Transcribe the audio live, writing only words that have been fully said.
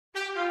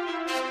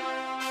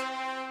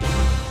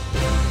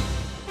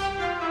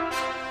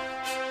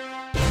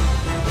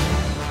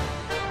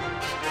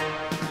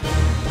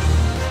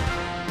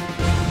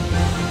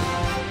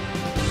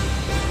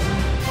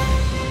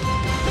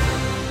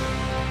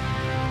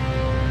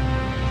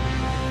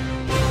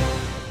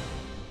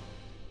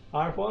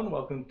Hi everyone,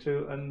 welcome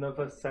to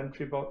another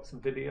Sentry Box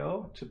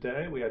video.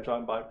 Today we are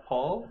joined by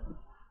Paul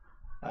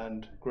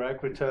and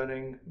Greg,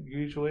 returning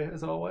usually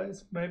as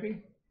always,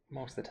 maybe?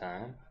 Most of the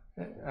time.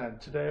 And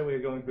today we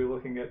are going to be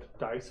looking at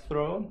Dice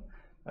Throne,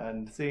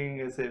 and seeing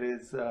as it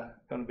is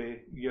going to be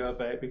your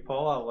baby,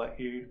 Paul, I'll let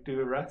you do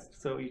the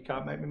rest so you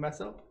can't make me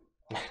mess up.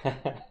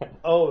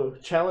 Oh,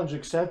 challenge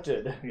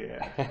accepted.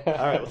 Yeah. All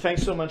right. Well,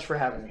 thanks so much for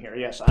having me here.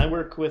 Yes, I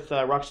work with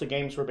Roxley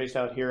Games. We're based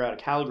out here out of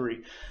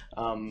Calgary.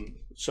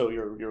 So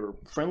you're a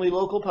friendly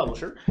local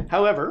publisher.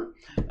 However,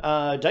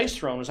 Dice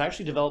Throne was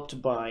actually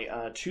developed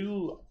by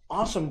two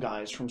awesome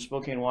guys from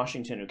Spokane,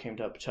 Washington, who came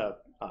to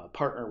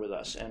partner with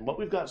us. And what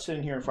we've got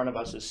sitting here in front of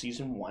us is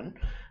Season 1.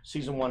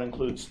 Season 1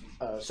 includes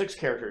 6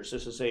 characters.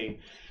 This is a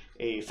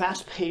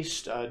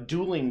fast-paced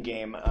dueling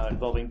game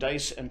involving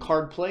dice and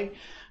card play.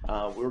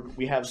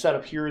 We have set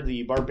up here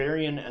the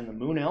Barbarian and the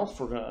Moon Elf.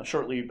 We're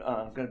shortly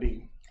going to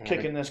be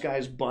kicking this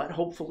guy's butt,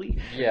 hopefully,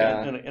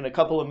 in a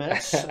couple of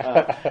minutes.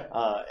 But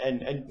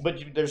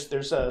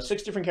there's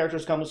 6 different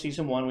characters come with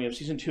Season 1. We have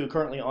Season 2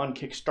 currently on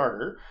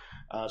Kickstarter.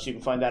 So you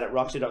can find that at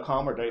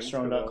roxy.com or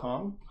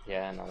dicethrone.com.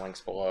 Yeah, and the links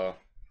below.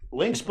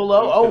 Links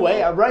below. Oh,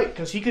 wait, right,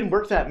 because he can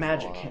work that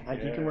magic.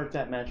 He can work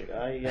that magic.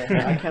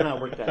 I cannot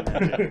work that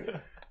magic.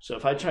 So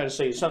if I try to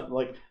say something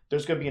like,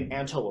 there's going to be an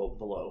antelope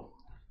below.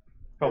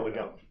 There we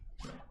go.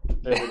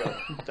 There we go.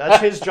 That's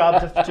his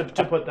job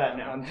to put that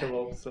now.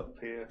 Antelope's up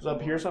here. It's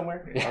up here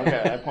somewhere?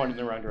 Okay, I pointed in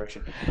the wrong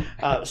direction.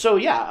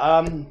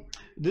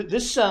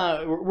 This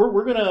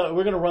we're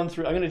gonna run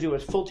through. I'm gonna do a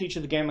full teach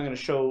of the game. I'm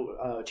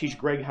gonna teach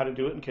Greg how to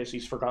do it in case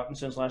he's forgotten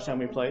since last time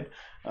we played,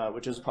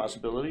 which is a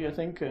possibility, I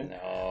think.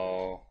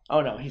 No.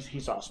 Oh no,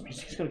 he's awesome.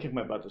 He's gonna kick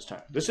my butt this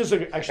time. This is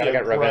actually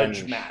a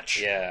grudge match.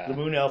 Yeah. The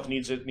Moon Elf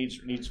needs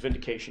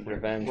vindication.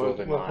 Revenge will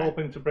be We're mine.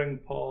 hoping to bring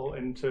Paul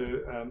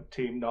into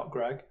Team Not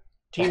Greg.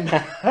 Team.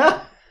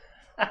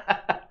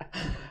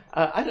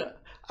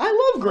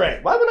 I love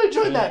Greg. Why would I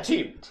join that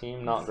team?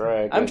 Team Not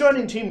Greg. I'm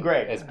joining Team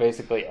Greg. It's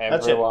basically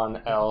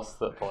everyone else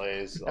that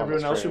plays.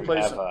 Everyone else who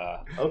plays.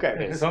 Okay.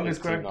 As long as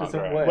Greg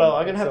doesn't win. Well,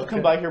 I'm gonna have to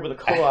come by here with a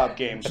co-op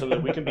game so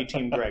that we can be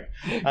Team Greg.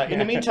 In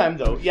the meantime,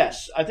 though,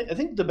 yes, I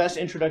think the best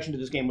introduction to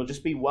this game will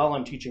just be while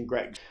I'm teaching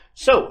Greg.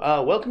 So,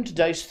 welcome to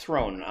Dice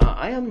Throne.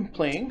 I am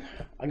playing.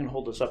 I'm gonna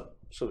hold this up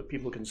so that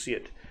people can see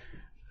it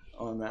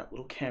on that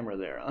little camera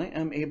there. I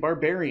am a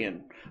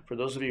barbarian, for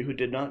those of you who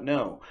did not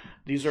know.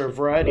 These are a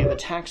variety of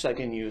attacks I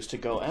can use to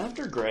go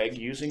after Greg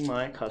using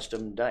my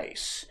custom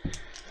dice.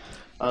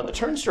 The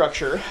turn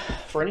structure,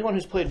 for anyone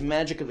who's played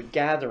Magic of the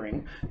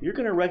Gathering, you're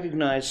going to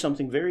recognize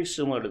something very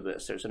similar to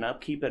this. There's an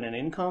upkeep and an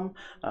income.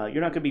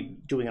 You're not going to be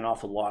doing an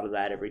awful lot of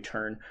that every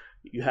turn.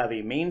 You have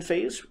a main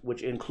phase,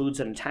 which includes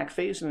an attack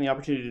phase and the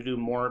opportunity to do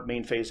more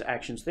main phase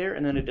actions there,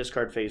 and then a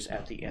discard phase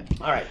at the end.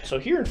 All right, so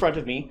here in front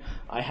of me,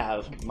 I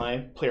have my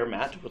player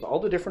mat with all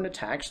the different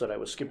attacks that I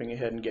was skipping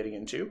ahead and getting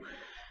into.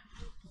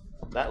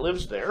 That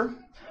lives there.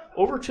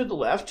 Over to the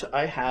left,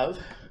 I have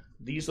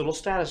these little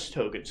status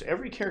tokens.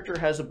 Every character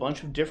has a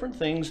bunch of different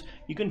things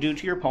you can do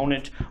to your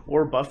opponent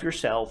or buff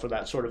yourself or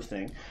that sort of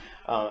thing.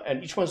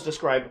 And each one's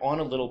described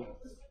on a little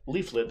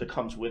leaflet that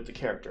comes with the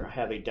character. I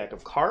have a deck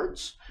of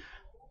cards.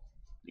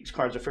 These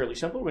cards are fairly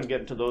simple. We're going to get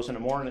into those in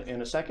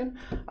a second.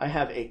 I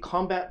have a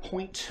combat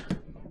point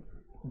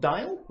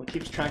dial that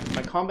keeps track of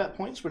my combat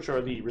points, which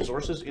are the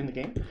resources in the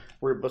game.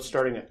 We're both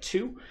starting at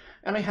 2.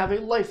 And I have a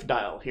life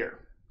dial here.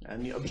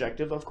 And the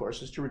objective, of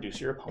course, is to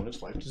reduce your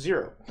opponent's life to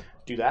 0.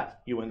 Do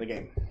that, you win the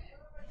game.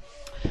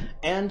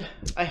 And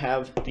I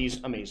have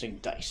these amazing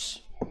dice.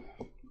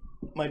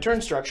 My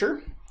turn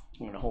structure, I'm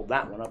going to hold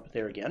that one up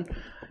there again,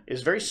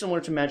 is very similar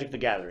to Magic the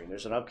Gathering.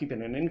 There's an upkeep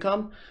and an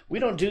income. We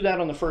don't do that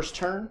on the first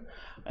turn,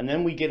 and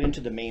then we get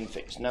into the main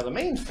phase. Now, the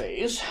main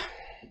phase,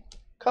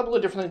 a couple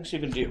of different things you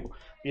can do.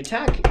 The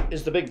attack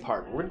is the big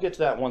part. We're going to get to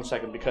that in 1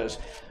 second because,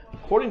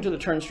 according to the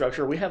turn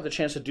structure, we have the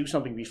chance to do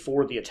something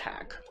before the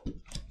attack.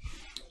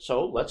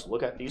 So, let's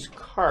look at these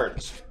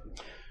cards.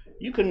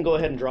 You can go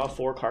ahead and draw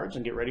 4 cards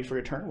and get ready for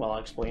your turn while I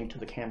explain to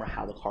the camera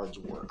how the cards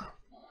work.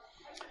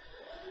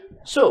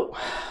 So,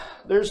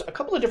 there's a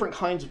couple of different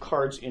kinds of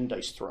cards in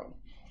Dice Throne.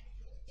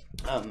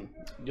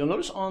 You'll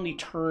notice on the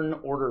turn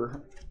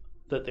order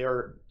that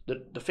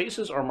the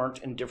faces are marked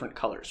in different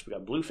colors. We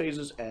got blue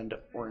phases and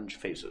orange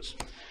phases.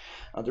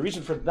 The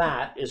reason for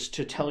that is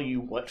to tell you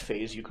what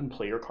phase you can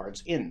play your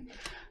cards in.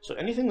 So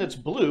anything that's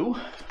blue,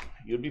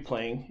 you'd be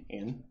playing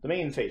in the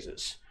main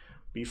phases,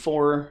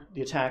 before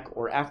the attack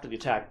or after the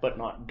attack, but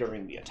not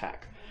during the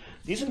attack.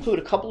 These include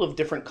a couple of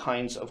different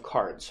kinds of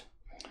cards.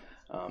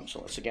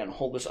 So let's again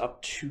hold this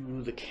up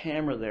to the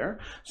camera there.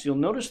 So you'll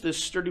notice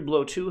this Sturdy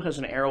Blow 2 has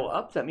an arrow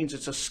up. That means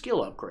it's a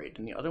skill upgrade.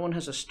 And the other one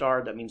has a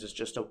star. That means it's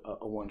just a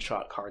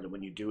one-shot card. That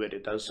when you do it,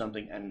 it does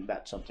something, and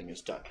that something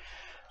is done.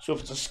 So if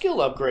it's a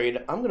skill upgrade,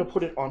 I'm going to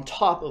put it on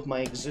top of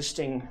my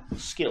existing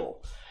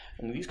skill.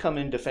 And these come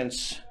in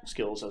defense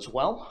skills as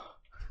well.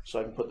 So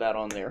I can put that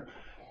on there.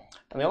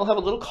 And they all have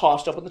a little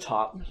cost up at the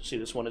top. See,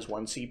 this one is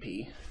 1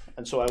 CP.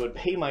 And so I would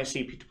pay my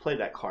CP to play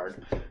that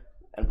card.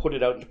 and put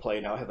it out into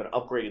play. Now I have an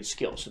upgraded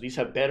skill. So these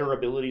have better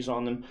abilities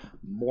on them,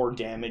 more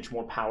damage,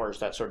 more powers,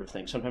 that sort of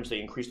thing. Sometimes they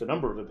increase the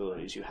number of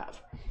abilities you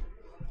have.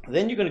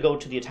 Then you're going to go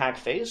to the attack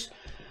phase,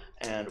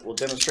 and we'll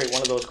demonstrate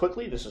one of those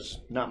quickly. This is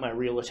not my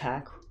real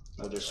attack.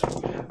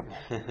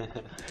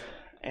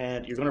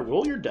 And you're going to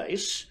roll your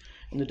dice,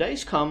 and the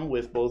dice come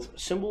with both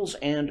symbols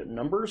and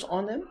numbers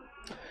on them.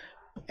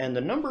 And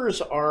the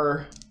numbers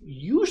are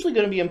usually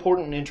going to be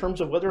important in terms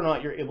of whether or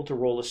not you're able to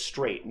roll a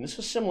straight. And this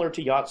is similar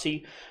to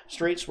Yahtzee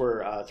straights,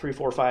 where 3,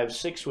 4, 5,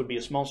 6 would be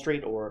a small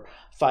straight, or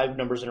 5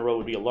 numbers in a row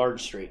would be a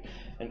large straight.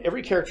 And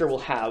every character will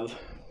have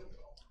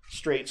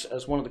straights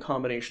as one of the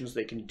combinations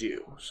they can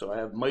do. So I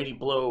have Mighty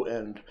Blow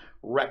and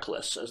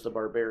Reckless as the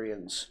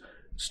Barbarian's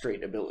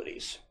straight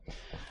abilities.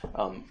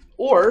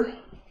 Or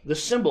the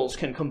symbols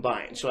can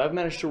combine. So I've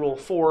managed to roll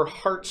 4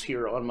 hearts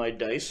here on my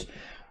dice,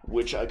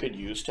 which I could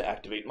use to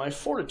activate my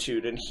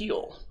Fortitude and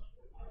heal.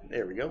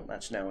 There we go,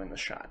 that's now in the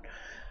shot.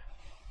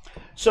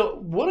 So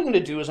what I'm going to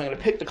do is I'm going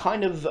to pick the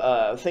kind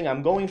of thing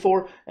I'm going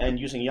for, and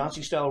using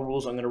Yahtzee-style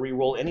rules, I'm going to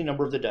re-roll any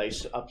number of the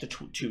dice up to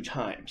 2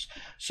 times.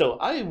 So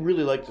I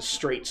really like the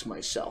straights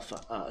myself.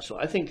 So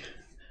I think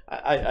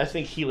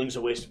healing's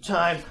a waste of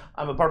time.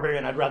 I'm a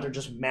barbarian. I'd rather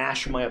just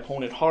mash my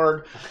opponent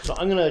hard. So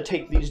I'm going to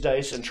take these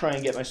dice and try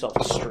and get myself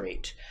a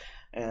straight.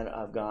 And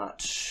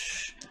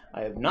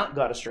I have not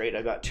got a straight.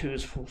 I got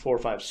 2s, 4,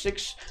 5,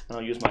 6. And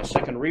I'll use my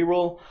second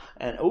reroll.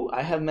 And oh,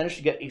 I have managed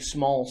to get a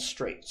small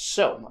straight.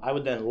 So I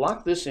would then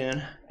lock this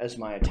in as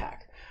my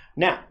attack.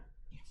 Now,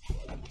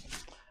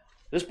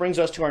 this brings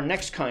us to our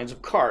next kinds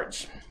of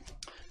cards.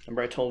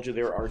 Remember I told you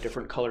there are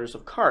different colors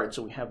of cards.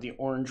 So we have the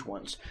orange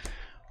ones.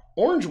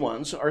 Orange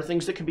ones are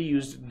things that can be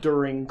used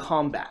during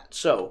combat.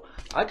 So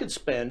I could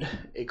spend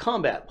a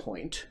combat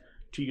point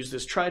to use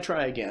this try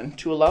again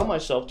to allow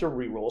myself to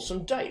re-roll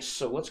some dice.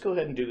 So let's go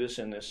ahead and do this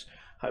in this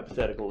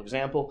hypothetical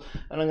example.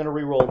 And I'm going to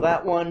re-roll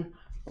that one.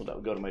 Well, that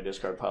would go to my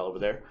discard pile over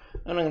there.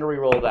 And I'm going to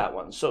re-roll that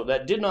one. So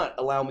that did not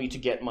allow me to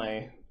get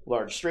my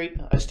large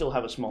straight. I still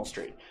have a small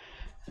straight.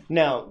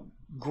 Now,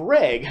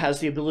 Greg has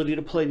the ability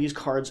to play these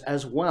cards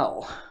as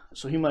well.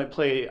 So he might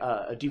play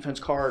a defense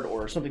card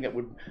or something that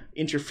would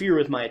interfere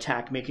with my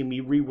attack, making me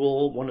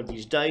re-roll one of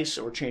these dice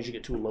or changing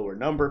it to a lower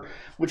number,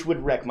 which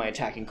would wreck my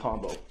attacking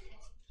combo.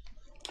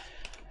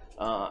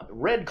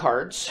 Red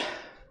cards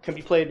can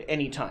be played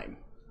anytime,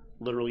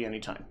 literally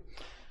anytime.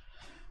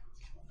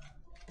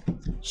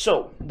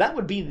 So that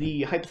would be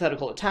the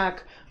hypothetical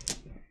attack.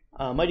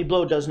 Mighty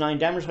Blow does 9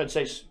 damage, so I'd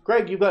say,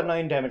 Greg, you've got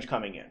 9 damage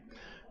coming in.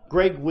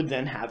 Greg would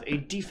then have a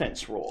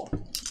defense roll.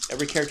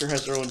 Every character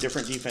has their own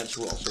different defense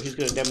roll, so he's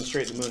going to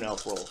demonstrate the Moon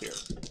Elf roll here.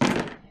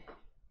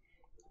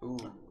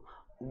 Ooh.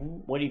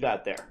 What do you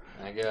got there?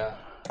 I got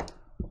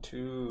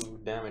 2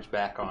 damage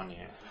back on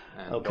you,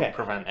 and Okay. don't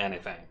prevent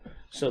anything.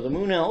 So the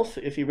Moon Elf,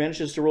 if he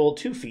manages to roll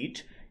 2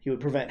 feet, he would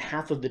prevent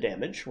half of the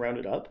damage,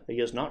 rounded up. He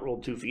has not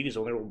rolled 2 feet, he's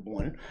only rolled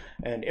 1.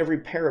 And every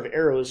pair of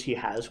arrows he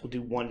has will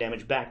do 1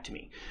 damage back to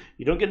me.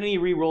 You don't get any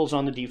re-rolls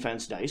on the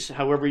defense dice.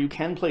 However, you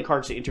can play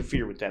cards to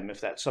interfere with them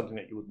if that's something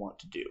that you would want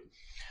to do.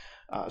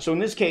 So in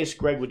this case,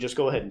 Greg would just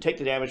go ahead and take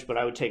the damage, but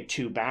I would take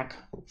 2 back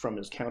from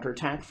his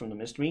counterattack from the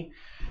Mist Me.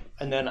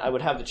 And then I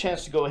would have the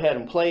chance to go ahead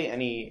and play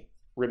any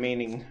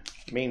remaining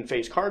main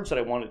phase cards that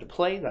I wanted to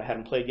play, that I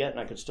hadn't played yet and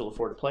I could still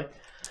afford to play.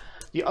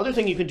 The other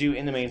thing you can do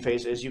in the main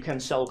phase is you can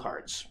sell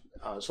cards.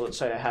 So let's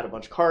say I had a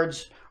bunch of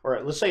cards,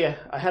 or let's say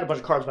I had a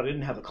bunch of cards but I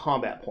didn't have the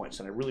combat points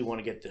and I really want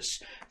to get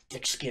this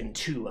Thick Skin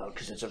 2 out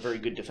because it's a very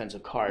good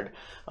defensive card.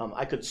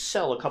 I could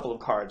sell a couple of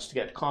cards to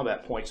get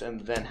combat points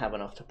and then have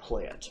enough to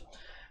play it.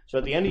 So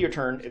at the end of your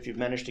turn, if you've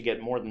managed to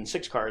get more than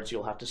 6 cards,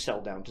 you'll have to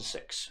sell down to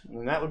 6.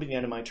 And that would be the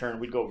end of my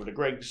turn. We'd go over to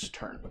Greg's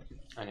turn.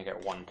 And you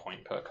get 1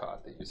 point per card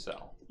that you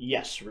sell.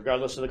 Yes,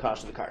 regardless of the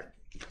cost of the card.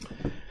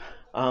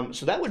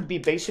 So that would be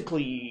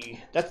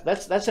basically,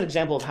 that's an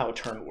example of how a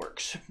turn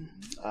works.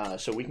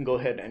 So we can go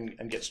ahead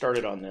and get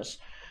started on this.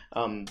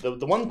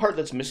 The one part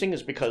that's missing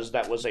is because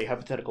that was a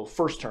hypothetical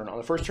first turn. On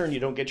the first turn,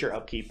 you don't get your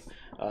upkeep.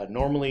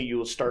 Normally, you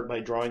will start by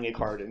drawing a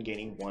card and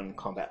gaining 1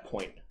 combat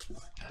point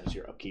as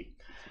your upkeep.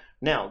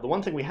 Now, the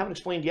one thing we haven't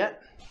explained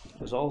yet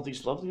is all of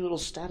these lovely little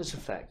status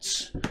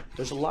effects.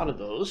 There's a lot of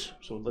those,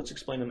 so let's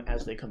explain them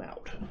as they come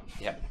out.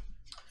 Yep.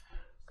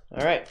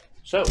 All right,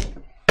 so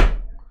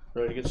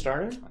ready to get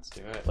started? Let's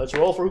do it. Let's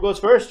roll for who goes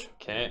first.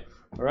 Okay.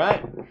 All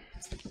right,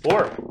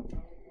 4.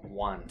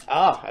 1.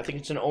 Ah, I think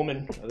it's an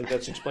omen. I think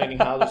that's explaining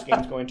how this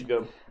game's going to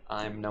go.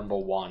 I'm number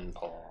 1,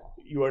 Paul.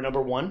 You are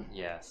number 1?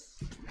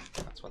 Yes.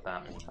 That's what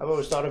that means. I've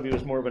always thought of you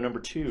as more of a number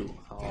 2.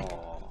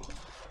 Oh.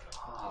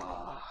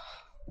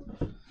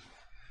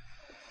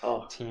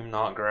 Team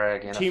not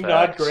Greg in Team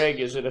effect. not Greg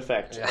is in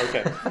effect. Yeah.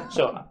 Okay.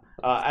 So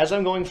as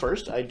I'm going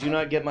first, I do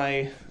not get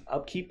my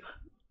upkeep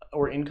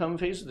or income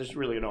phase. There's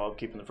really no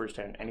upkeep in the first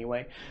turn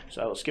anyway.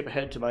 So I will skip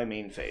ahead to my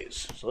main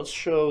phase. So let's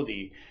show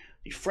the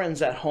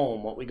friends at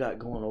home what we got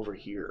going over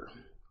here.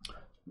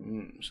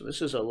 So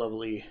this is a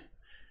lovely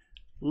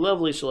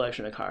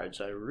selection of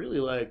cards. I really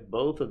like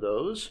both of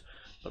those,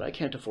 but I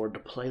can't afford to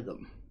play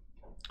them.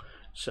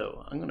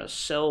 So I'm going to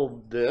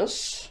sell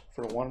this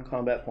for 1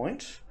 combat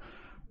point.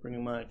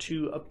 bringing my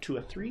 2 up to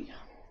a 3.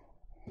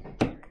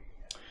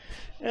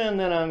 And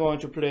then I'm going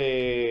to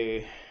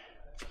play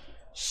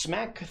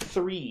Smack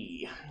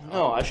 3.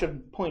 Oh, I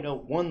should point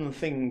out one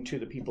thing to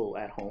the people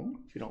at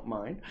home, if you don't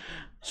mind.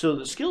 So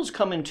the skills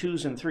come in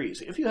 2s and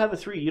 3s. If you have a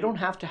 3, you don't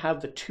have to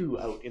have the 2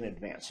 out in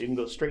advance. You can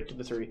go straight to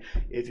the 3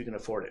 if you can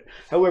afford it.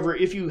 However,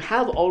 if you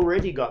have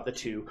already got the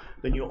 2,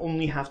 then you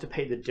only have to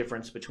pay the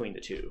difference between the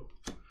 2.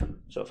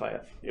 So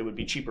it would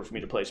be cheaper for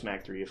me to play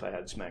Smack 3 if I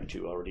had Smack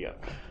 2 already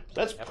up.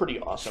 That's pretty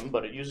awesome,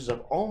 but it uses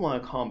up all my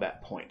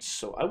combat points.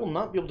 So I will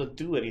not be able to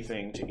do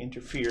anything to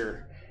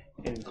interfere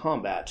in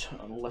combat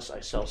unless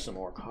I sell some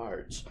more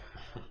cards.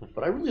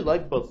 But I really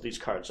like both of these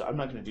cards, so I'm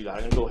not going to do that.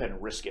 I'm going to go ahead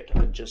and risk it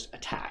and just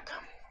attack.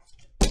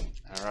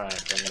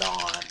 Alright, bring it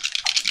on.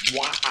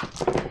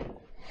 Wow!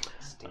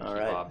 Stinky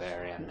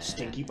barbarian man.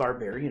 Stinky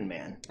barbarian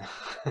man.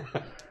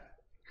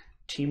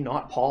 Team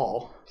not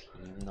Paul.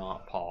 Team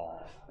not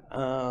Paul.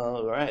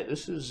 All right,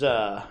 this is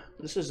a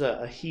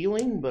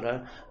healing,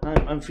 but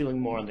I'm feeling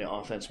more on the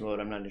offense mode.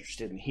 I'm not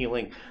interested in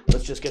healing.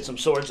 Let's just get some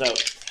swords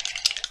out.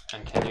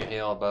 And can you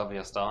heal above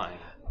your starting?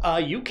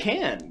 You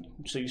can.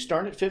 So you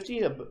start at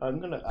 50.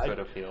 Could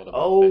have healed above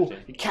Oh,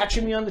 50. you're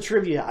catching me on the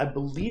trivia. I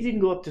believe you can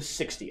go up to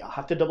 60. I'll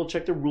have to double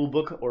check the rule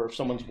book, or if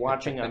someone's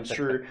watching, I'm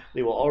sure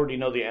they will already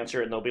know the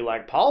answer, and they'll be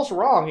like, "Paul's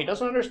wrong. He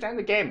doesn't understand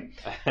the game."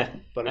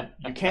 But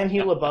you can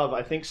heal above.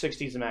 I think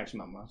 60 is the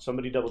maximum.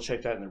 Somebody double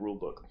check that in the rule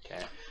book.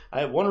 Okay. I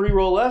have 1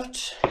 reroll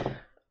left.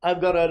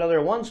 I've got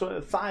another 1, so I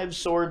have 5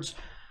 swords.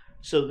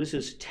 So this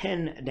is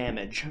 10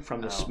 damage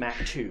from the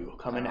Smack 2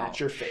 coming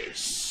at your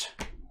face.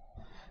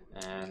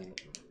 And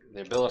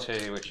the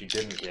ability which you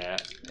didn't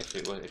get,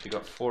 if you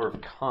got 4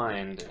 of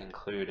kind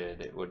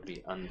included, it would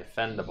be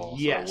undefendable.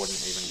 Yes. So I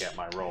wouldn't even get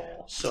my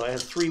roll. So I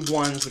have 3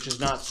 1s, which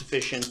is not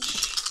sufficient.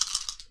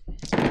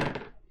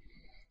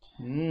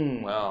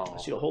 Well,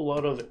 I see a whole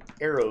lot of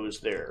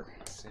arrows there.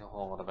 I see a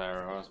whole lot of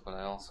arrows, but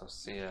I also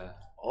see a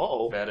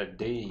Better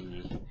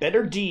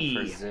better D. D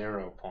for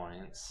 0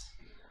 points.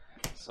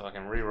 So I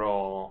can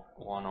re-roll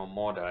 1 or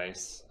more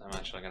dice. I'm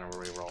actually going to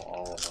re-roll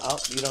all of them. Oh,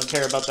 you don't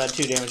care about that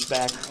 2 damage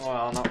back.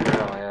 Well, not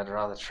really. I'd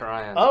rather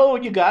try and... Oh,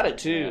 you got it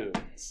too.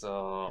 Yeah.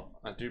 So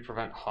I do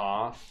prevent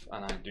half,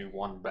 and I do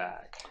 1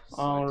 back. So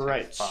All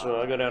right,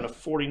 so I go down to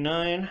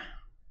 49.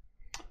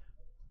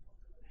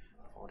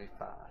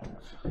 45.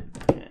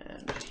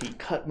 And he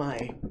cut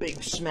my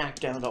big smack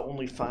down to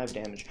only 5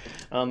 damage.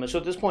 So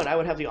at this point, I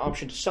would have the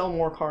option to sell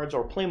more cards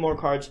or play more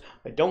cards.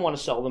 I don't want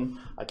to sell them.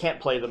 I can't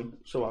play them,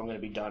 so I'm going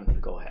to be done.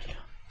 Go ahead.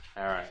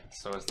 Alright,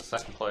 so as the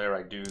second player,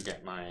 I do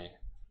get my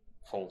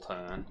full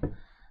turn.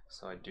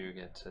 So I do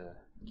get to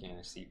gain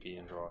a CP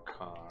and draw a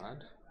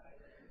card.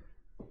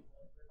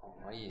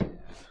 Oh yeah.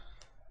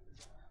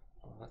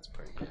 Oh, that's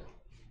pretty good.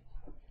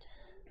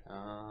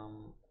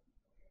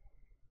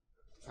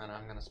 And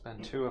I'm going to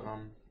spend 2 of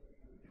them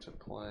to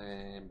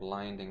play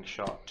Blinding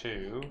Shot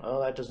 2.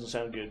 Oh, that doesn't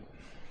sound good.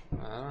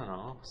 I don't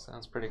know.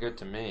 Sounds pretty good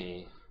to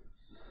me.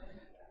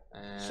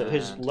 And So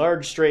his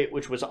large straight,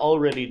 which was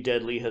already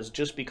deadly, has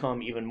just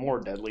become even more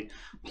deadly.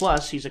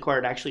 Plus, he's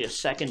acquired actually a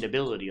second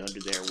ability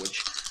under there,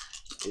 which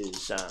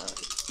is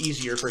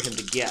easier for him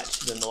to get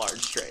than the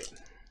large straight.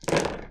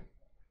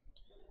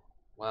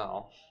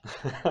 well,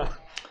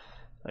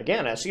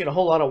 Again, I see a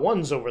whole lot of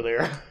 1s over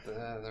there.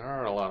 there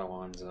are a lot of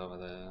 1s over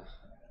there.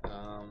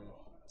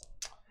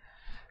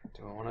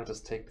 Do I want to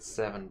just take the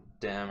 7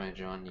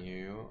 damage on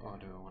you, or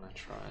do I want to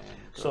try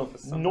and go So for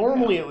something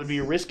normally else? it would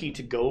be risky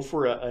to go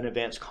for an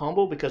advanced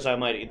combo because I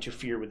might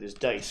interfere with his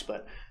dice,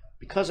 but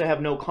because I have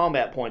no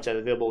combat points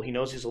available, he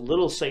knows he's a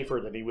little safer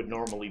than he would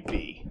normally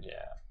be.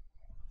 Yeah.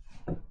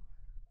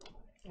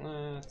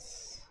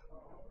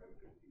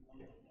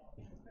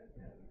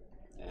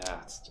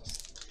 It's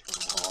just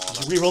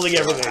Rerolling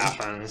everything.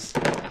 Happens.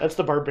 That's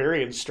the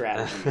barbarian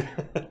strategy.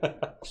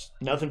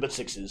 Nothing but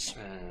 6s.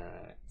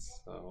 Alright,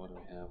 so what do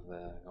we have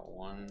there? I got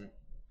one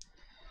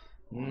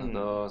of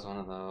those, one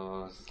of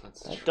those.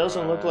 That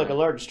doesn't look like a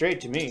large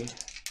straight to me.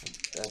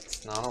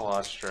 That's not a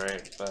large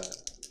straight, but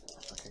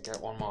if I could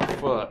get 1 more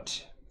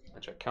foot,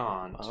 which I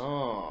can't.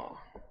 Oh.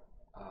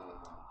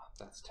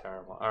 That's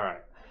terrible.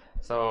 Alright,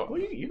 so...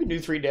 Well, you can do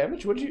 3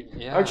 damage.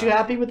 Yeah. Aren't you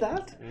happy with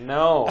that?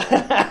 No.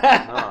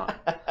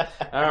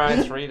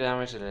 Alright, 3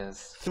 damage it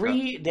is.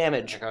 3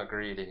 damage. I got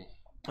greedy.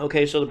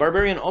 Okay, so the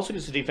barbarian also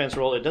gets a defense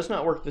roll. It does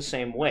not work the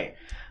same way.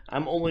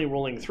 I'm only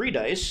rolling 3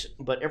 dice,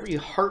 but every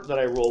heart that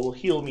I roll will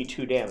heal me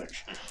 2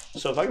 damage.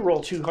 So if I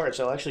roll 2 hearts,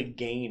 I'll actually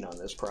gain on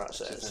this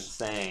process. It's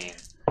insane.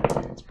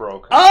 It's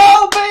broken.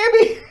 Oh,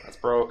 baby! It's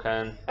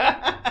broken.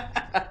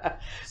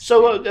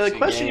 So the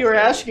question you were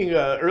gain asking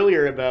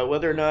earlier about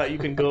whether or not you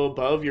can go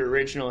above your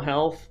original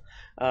health,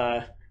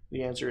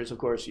 the answer is, of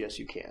course, yes,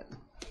 you can.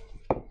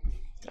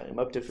 I'm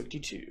up to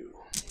 52.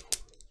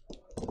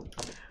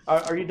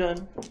 Are you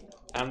done?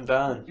 I'm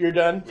done. You're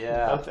done?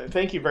 Yeah.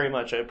 Thank you very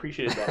much. I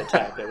appreciated that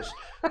attack.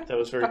 That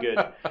was very good.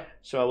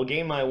 So I will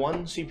gain my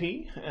 1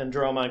 CP and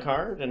draw my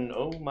card, and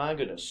oh my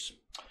goodness.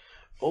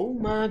 Oh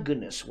my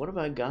goodness. What have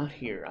I got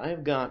here?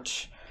 I've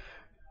got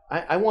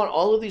I want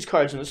all of these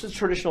cards, and this is a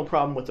traditional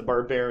problem with the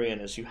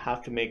Barbarian, is you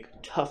have to make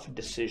tough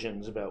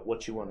decisions about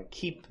what you want to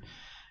keep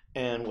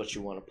and what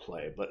you want to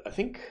play. But I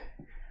think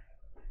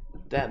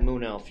that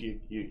Moon Elf,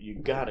 you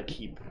gotta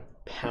keep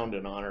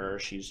pounding on her, or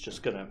she's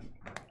just gonna...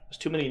 There's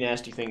too many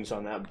nasty things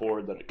on that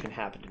board that it can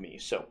happen to me,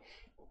 so...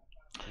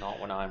 Not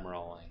when I'm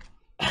rolling.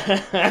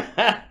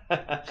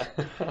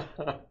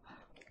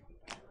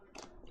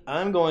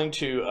 I'm going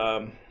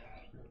to...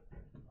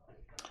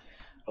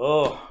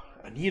 Oh...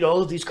 I need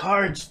all of these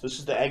cards. This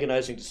is the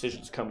agonizing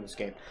decisions come in this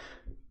game.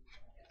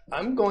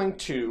 I'm going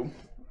to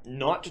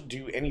not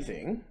do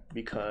anything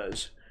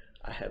because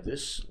I have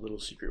this little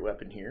secret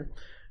weapon here.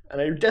 And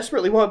I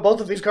desperately want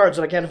both of these cards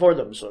and I can't afford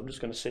them. So I'm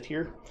just going to sit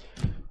here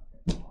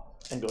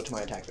and go to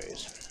my attack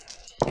phase.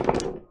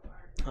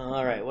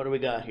 Alright, what do we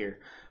got here?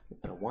 We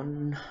got a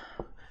 1...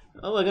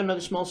 Oh, I got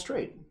another small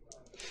straight.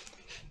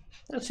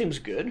 That seems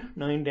good.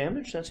 9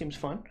 damage. That seems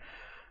fun.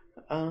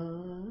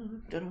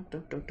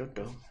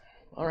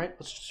 Alright,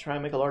 let's just try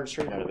and make a large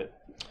straight out of it.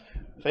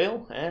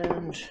 Fail,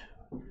 and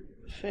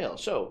fail.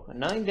 So,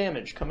 9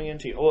 damage coming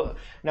into you. Oh,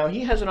 now,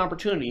 he has an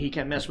opportunity. He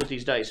can mess with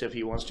these dice if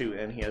he wants to,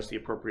 and he has the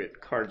appropriate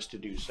cards to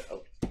do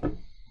so.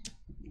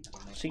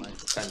 See,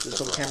 this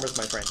little camera's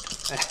my friend.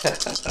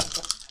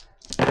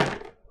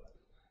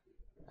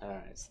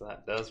 Alright, so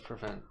that does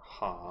prevent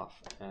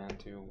half, and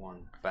do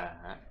 1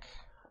 back.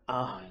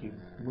 Ah, you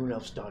Moon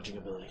Elf's dodging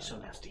ability, so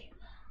nasty.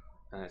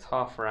 And it's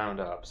half round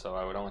up, so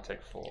I would only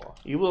take 4.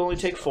 You will only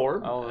take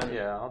 4.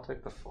 Yeah, I'll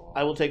take the 4.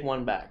 I will take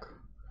 1 back.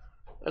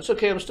 That's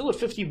okay, I'm still at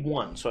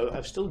 51, so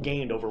I've still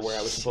gained over where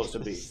I was supposed to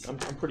be. I'm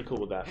pretty cool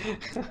with that.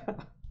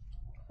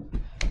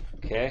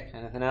 Okay,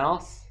 anything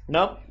else?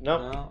 Nope. No?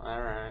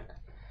 Alright.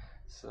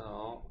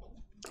 So...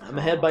 I'm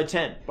ahead by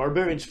 10.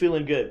 Barbarian's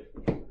feeling good.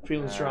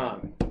 Feeling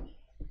strong.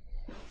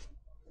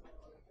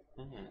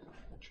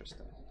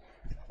 Interesting.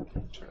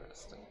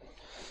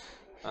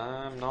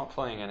 I'm not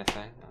playing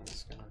anything. I'm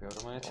just going to go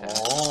to my attack.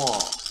 Oh.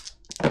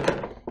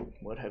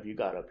 What have you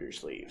got up your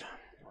sleeve?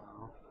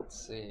 Well,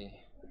 let's see.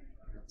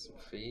 Got some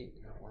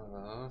feet. Got one of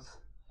those.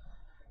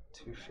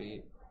 2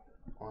 feet.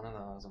 One of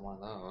those and one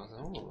of those.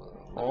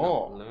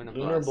 Ooh,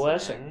 Lunar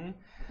Blessing.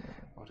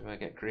 Or do I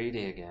get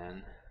greedy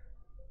again?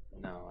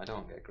 No, I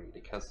don't get greedy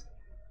because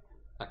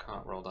I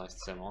can't roll dice to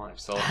stay alive.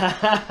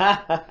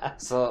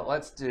 So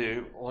let's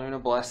do Lunar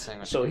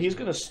Blessing. So he's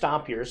going to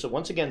stop here. So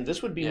once again,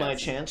 this would be my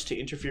chance to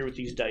interfere with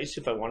these dice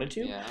if I wanted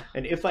to. Yeah.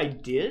 And if I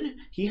did,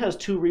 he has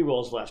 2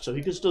 rerolls left, so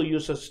he could still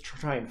use this to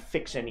try and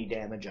fix any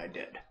damage I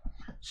did.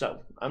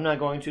 So I'm not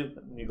going to.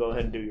 You go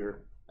ahead and do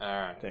your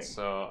thing.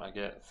 So I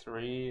get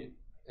 3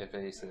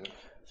 evasive.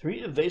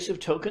 3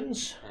 evasive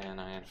tokens. And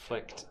I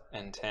inflict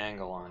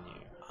entangle on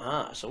you.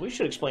 Ah, so we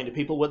should explain to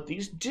people what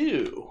these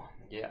do.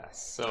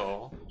 Yes,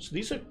 so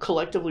these are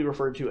collectively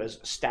referred to as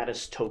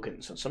status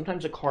tokens. And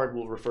sometimes a card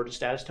will refer to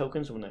status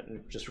tokens when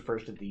it just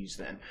refers to these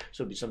then.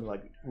 So it'd be something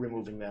like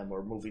removing them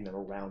or moving them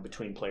around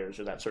between players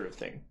or that sort of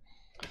thing.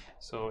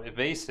 So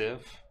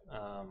evasive,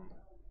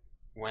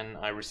 when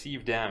I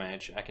receive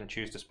damage, I can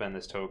choose to spend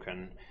this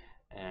token.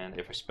 And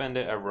if I spend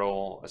it, I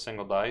roll a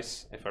single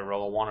dice. If I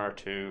roll a 1 or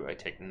 2, I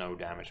take no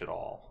damage at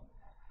all.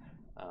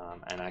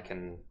 And I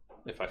can,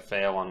 if I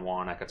fail on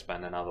 1, I could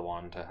spend another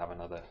 1 to have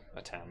another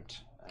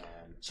attempt.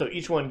 So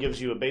each one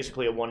gives you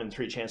basically a 1 in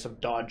 3 chance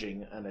of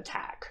dodging an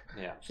attack.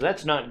 Yeah. So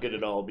that's not good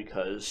at all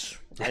because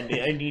I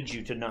need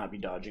you to not be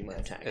dodging my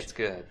attacks. It's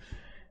good.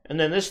 And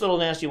then this little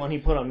nasty one he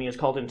put on me is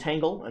called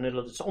Entangle, and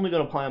it's only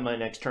going to apply on my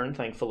next turn,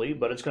 thankfully,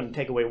 but it's going to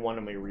take away 1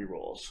 of my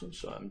rerolls.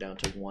 So I'm down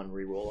to 1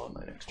 reroll on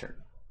my next turn.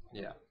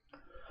 Yeah.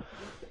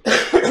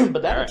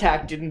 But that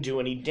attack didn't do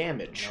any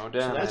damage. No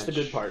damage. So that's the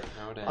good part.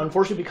 No damage.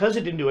 Unfortunately, because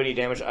it didn't do any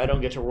damage, I don't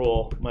get to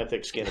roll my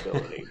thick skin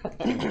ability.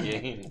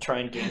 Try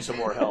and gain some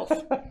more health.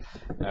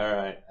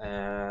 Alright,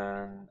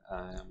 and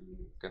I'm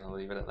going to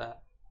leave it at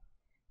that.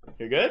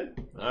 You're good?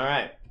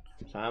 Alright.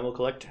 So I will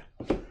collect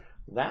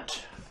that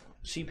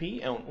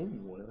CP. Oh,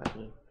 what did that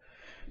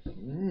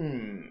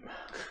do?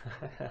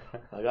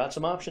 I got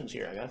some options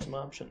here.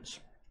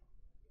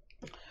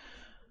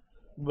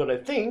 But I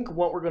think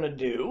what we're going to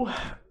do...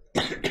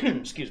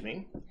 excuse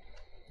me.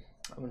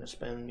 I'm going to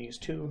spend these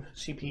 2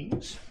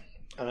 CPs,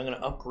 and I'm going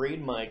to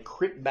upgrade my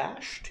Crit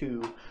Bash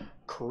to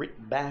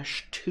Crit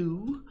Bash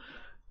 2,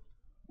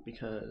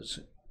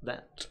 because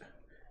that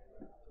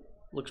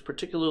looks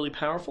particularly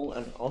powerful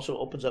and also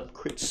opens up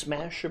Crit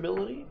Smash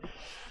ability.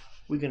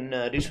 We can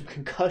do some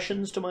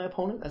concussions to my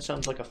opponent. That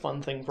sounds like a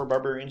fun thing for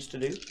barbarians to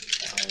do.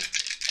 I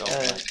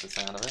don't like the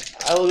sound of it.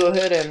 I will go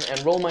ahead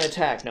and roll my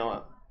attack.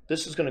 Now,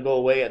 this is going to go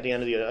away at the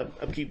end of the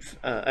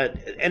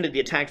end of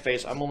the attack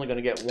phase. I'm only going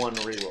to get 1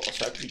 reroll,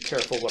 so I have to be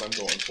careful what I'm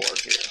going for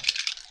here.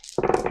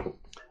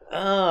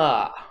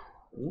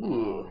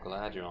 Ooh. I'm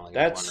glad you only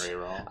get 1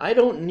 reroll. I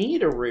don't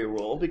need a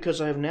reroll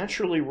because I have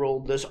naturally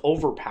rolled this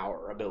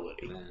Overpower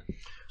ability.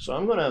 So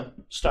I'm going to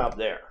stop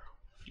there.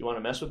 Do you want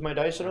to mess with my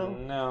dice at all?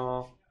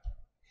 No.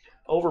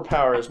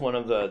 Overpower is one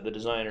of the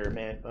designer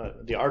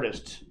the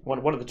artist,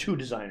 one of the two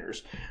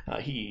designers.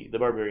 The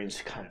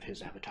barbarian's kind of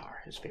his avatar,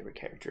 his favorite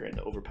character, and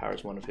Overpower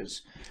is one of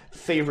his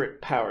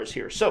favorite powers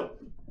here. So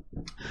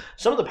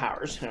some of the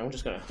powers, and I'm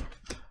just gonna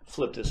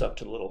flip this up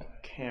to the little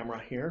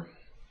camera here.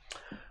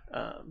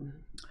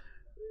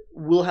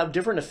 Will have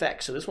different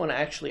effects. So this one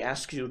actually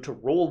asks you to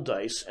roll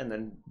dice, and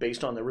then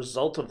based on the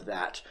result of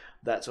that,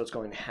 that's what's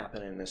going to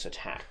happen in this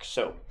attack.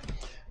 So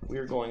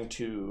we're going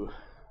to,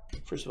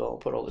 first of all,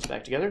 put all this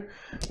back together.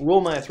 Roll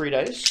my 3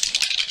 dice.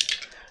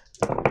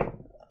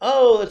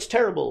 Oh, that's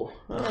terrible.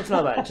 Oh, that's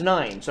not bad. It's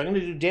 9. So I'm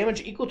going to do damage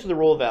equal to the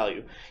roll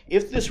value.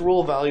 If this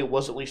roll value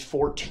was at least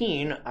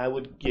 14, I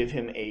would give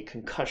him a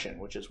concussion,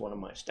 which is one of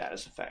my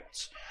status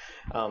effects.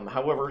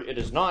 However, it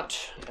is not,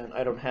 and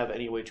I don't have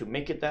any way to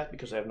make it that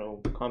because I have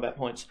no combat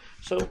points.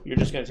 So you're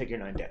just going to take your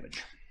 9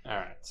 damage. All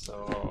right,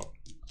 so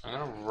I'm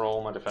going to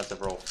roll my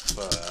defensive roll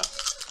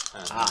first.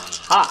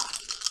 Aha!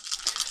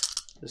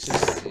 This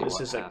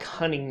is a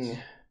cunning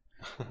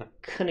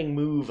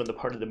move on the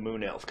part of the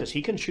Moon Elf, because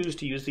he can choose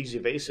to use these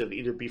evasive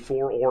either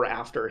before or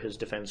after his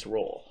defense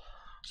roll.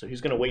 So he's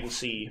going to wait and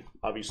see.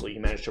 Obviously, he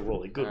managed to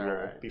roll a good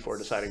roll before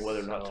deciding whether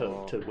or not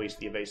to waste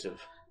the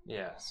evasive.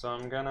 Yeah, so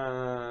I'm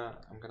gonna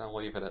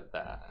leave it at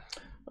that.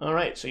 All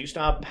right, so you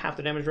stop half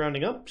the damage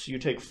rounding up, so you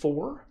take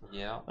 4.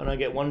 Yeah. And I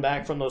get 1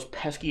 back from those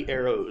pesky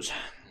arrows.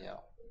 Yeah.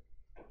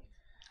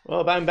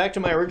 Well, I'm back to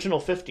my original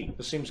 50.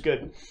 This seems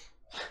good.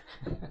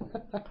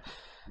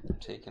 I'm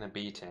taking a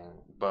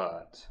beating,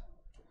 but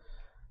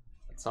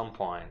at some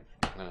point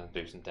I'm gonna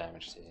do some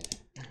damage to you.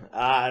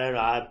 I don't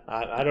know.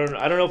 I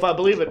don't know if I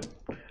believe it.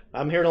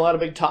 I'm hearing a lot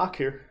of big talk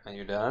here. Are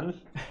you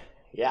done?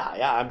 Yeah,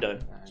 I'm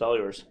done. It's all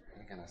yours.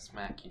 I'm gonna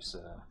smack you,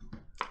 sir.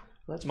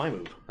 That's my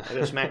move. I got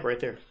a smack right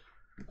there.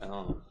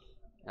 Oh,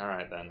 all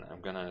right then.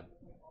 I'm gonna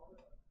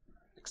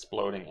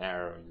exploding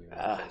arrow you.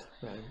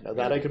 Now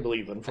that I can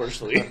believe,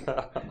 unfortunately.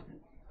 All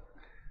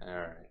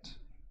right.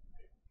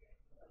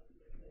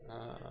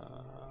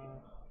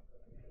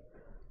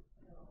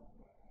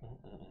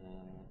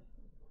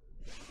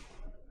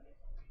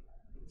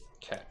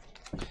 Okay.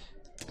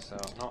 So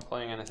not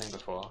playing anything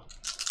before.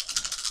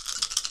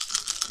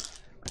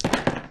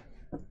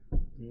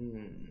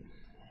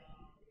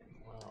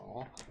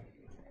 Well.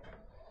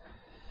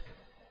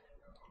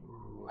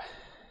 Ooh.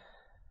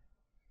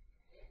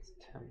 It's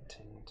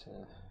tempting to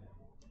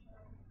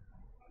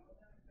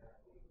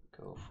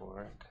go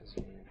for it because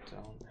you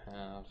don't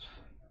have.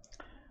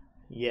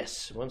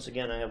 Yes, once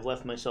again, I have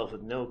left myself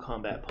with no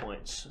combat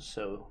points,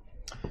 so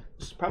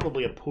this is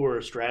probably a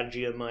poor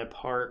strategy on my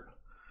part.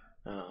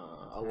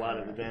 A lot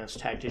of advanced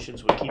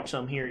tacticians would keep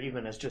some here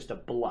even as just a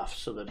bluff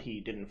so that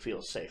he didn't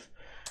feel safe.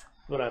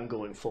 But I'm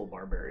going full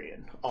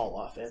barbarian, all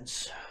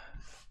offense.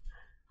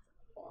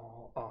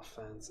 All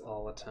offense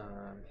all the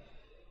time.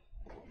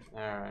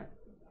 Alright,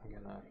 I'm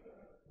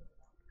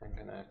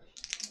gonna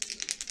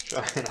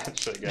try and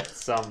actually get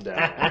some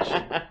damage.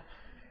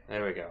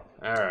 There we go.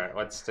 Alright,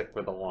 let's stick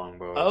with the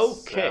longbow.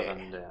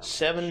 Okay,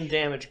 7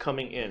 damage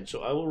coming in.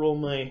 So I will roll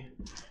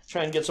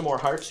try and get some more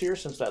hearts here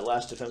since that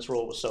last defense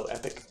roll was so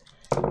epic.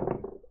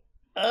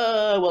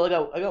 Well,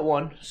 I got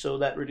 1, so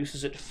that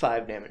reduces it to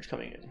 5 damage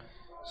coming in.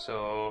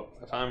 So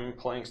if I'm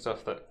playing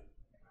stuff that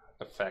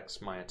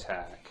affects my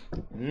attack,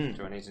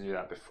 do I need to do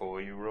that before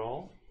you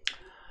roll?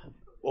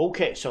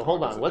 Okay, so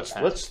hold on.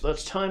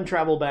 Let's time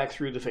travel back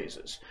through the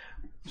phases.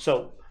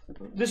 So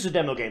this is a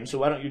demo game, so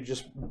why don't you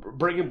just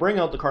bring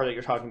out the card that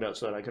you're talking about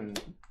so that I can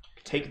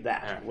take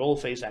that. Right. Roll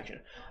phase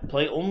action.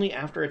 Play only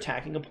after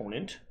attacking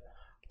opponent.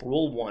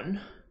 Roll 1.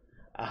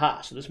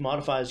 Aha, so this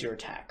modifies your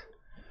attack.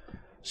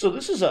 So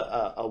this is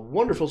a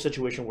wonderful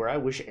situation where I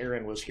wish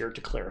Aaron was here to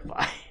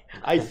clarify.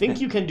 I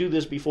think you can do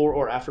this before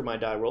or after my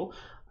die roll.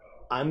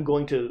 I'm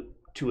going to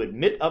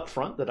admit up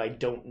front that I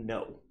don't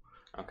know.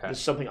 Okay. This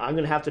is something I'm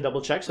going to have to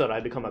double check so that I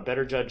become a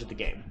better judge of the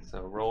game.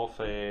 So roll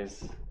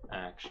phase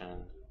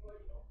action.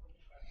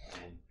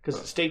 Because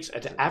it states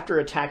after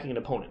attacking an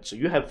opponent. So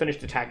you have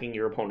finished attacking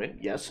your opponent,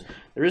 yes.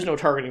 There is no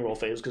targeting roll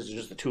phase because it's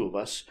just the 2 of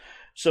us.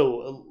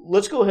 So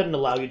let's go ahead and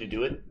allow you to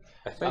do it.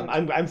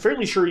 I'm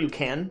fairly sure you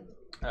can.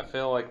 I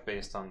feel like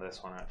based on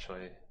this one,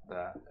 actually,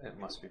 that it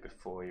must be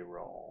before you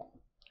roll.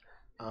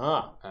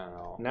 Ah.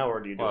 Now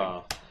what are you doing?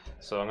 Well,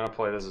 so I'm going to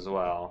play this as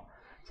well.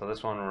 So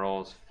this one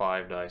rolls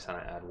 5 dice and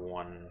I add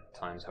 1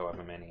 times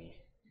however many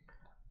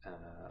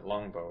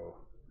longbow.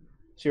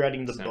 So you're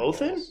adding the symbols.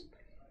 both in?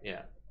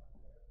 Yeah.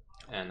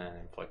 And then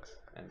inflicts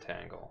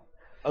entangle.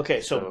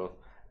 Okay, so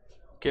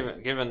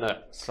given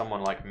that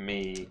someone like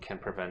me can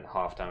prevent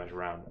half damage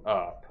round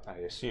up, I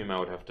assume I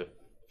would have to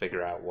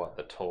figure out what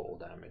the total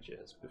damage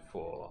is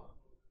before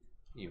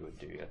you would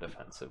do your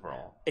defensive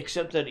roll.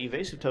 Except that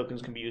evasive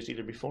tokens can be used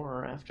either before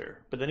or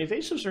after. But then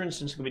evasives, for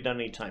instance, can be done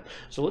anytime.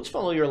 So let's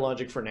follow your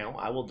logic for now.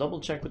 I will double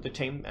check with the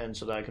team and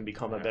so that I can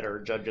become a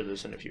better judge of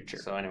this in the future.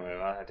 So anyway,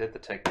 I did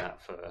take that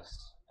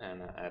first,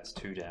 and that adds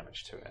 2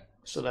 damage to it.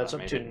 So that's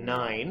up to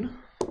 9.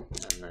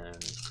 And then,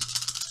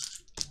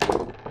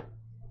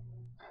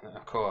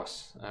 of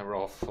course, I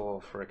roll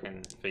 4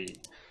 freaking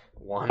feet.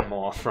 1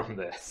 more from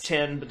this.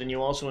 10, but then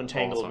you also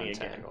entangled me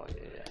again.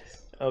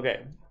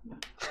 Okay.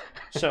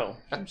 So,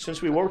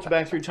 since we warped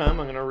back through time,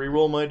 I'm going to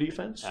re-roll my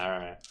defense. All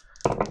right.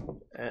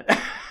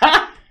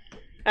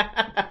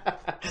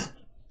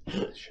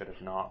 Should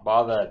have not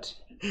bothered.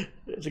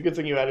 It's a good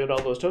thing you added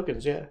all those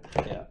tokens, yeah.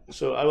 Yeah.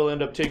 So I will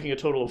end up taking a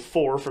total of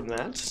 4 from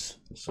that.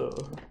 So.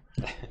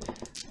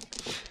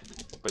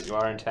 But you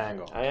are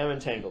entangled. I am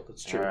entangled.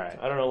 That's true. All right.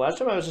 I don't know. Last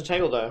time I was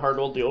entangled, I hard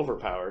rolled the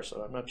overpower,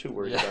 so I'm not too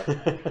worried about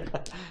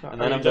it.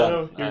 And then I'm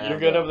done. You're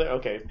good over there.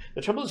 Okay.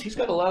 The trouble is, he's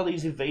got a lot of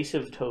these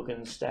evasive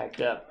tokens stacked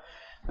up.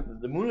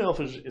 The Moon Elf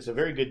is a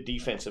very good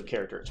defensive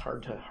character. It's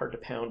hard to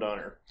pound on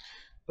her,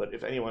 but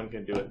if anyone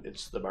can do it,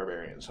 it's the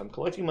Barbarian. So I'm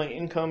collecting my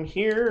income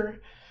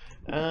here.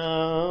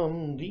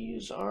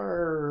 These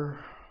are.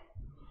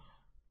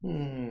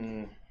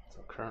 So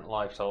current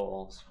life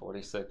totals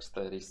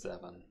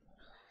 4637.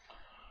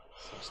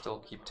 So I still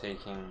keep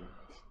taking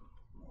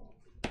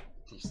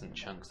decent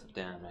chunks of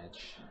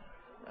damage.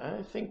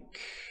 I think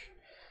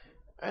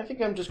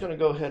I'm just going to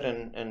go ahead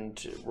and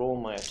roll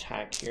my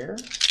attack here.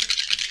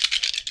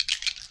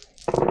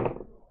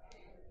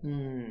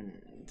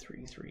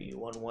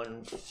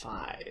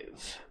 33115.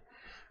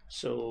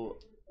 So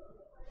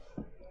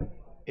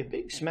a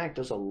big smack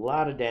does a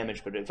lot of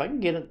damage, but if I can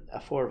get a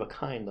 4 of a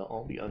kind, they'll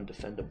all be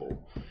undefendable,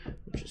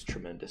 which is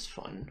tremendous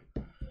fun.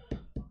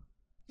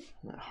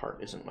 That heart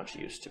isn't much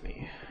use to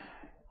me.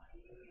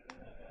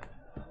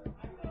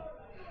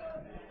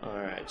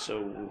 Alright,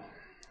 so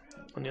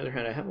on the other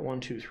hand, I have a 1,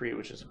 2, 3,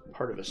 which is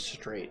part of a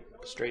straight.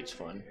 Straight's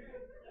fun.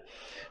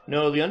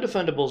 No, the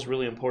undefendable is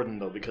really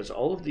important, though, because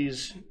all of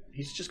these,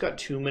 he's just got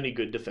too many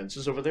good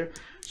defenses over there.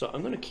 So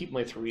I'm going to keep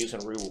my 3s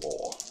and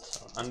re-roll.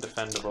 So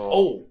undefendable.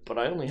 Oh, but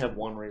I only have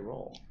 1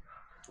 re-roll.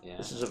 Yeah.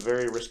 This is a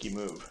very risky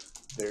move.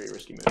 Very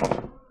risky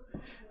move.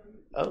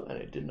 Oh,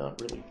 and it did not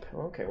really...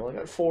 Okay, well, I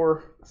got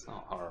 4. That's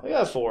not horrible. I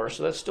got 4,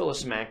 so that's still a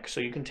smack, so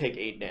you can take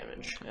 8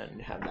 damage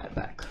and have that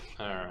back.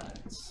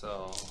 Alright,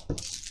 so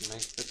let's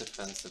make the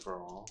defensive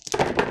roll.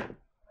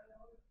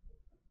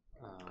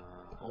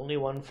 Only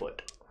 1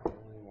 foot.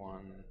 Only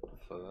 1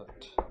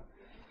 foot.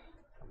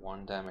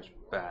 1 damage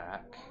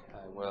back.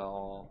 I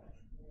will...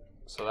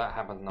 So that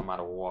happens no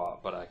matter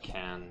what, but I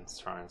can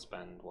try and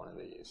spend one of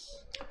these.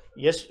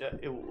 Yes,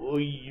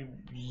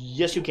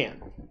 yes you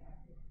can.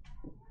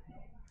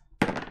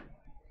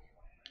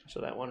 So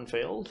that one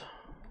failed.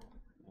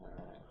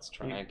 Alright, let's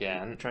try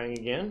again. Trying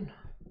again.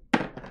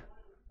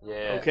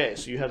 Yeah. Okay,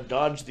 so you have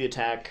dodged the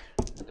attack.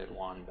 I did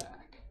 1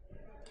 back.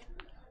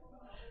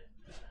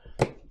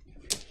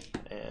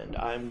 And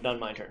I'm done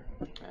my turn.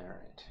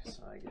 Alright,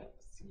 so I get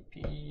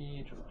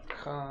CP, draw a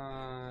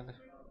card.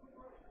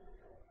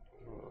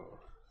 Ooh.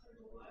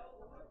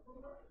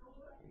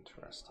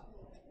 Interesting.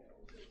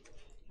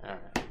 Alright,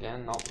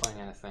 again, not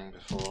playing anything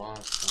before.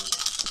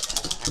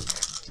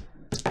 So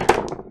attack.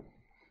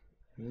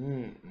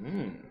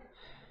 Mm-hmm.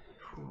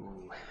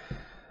 Ooh.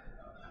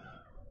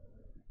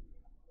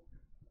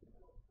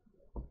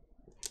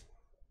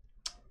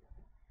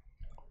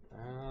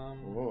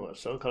 Oh,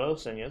 so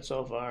close and yet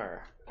so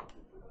far.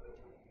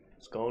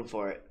 It's going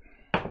for it.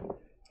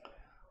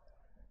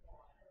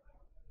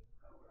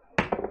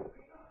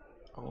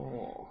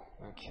 Oh.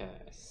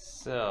 Okay,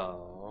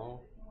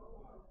 so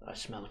I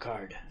smell a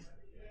card.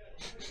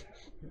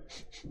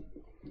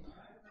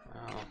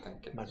 I don't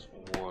think it's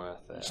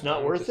worth it. It's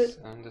not worth it?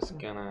 I'm just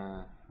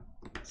gonna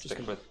stick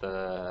gonna- with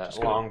the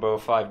longbow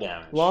 5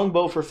 damage.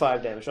 Longbow for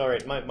 5 damage.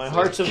 Alright, my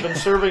hearts have been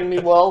serving me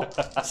well.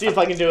 Let's see if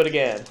I can do it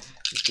again.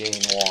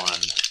 Gain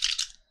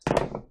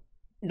 1.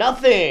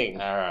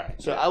 Nothing!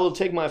 Alright. So I will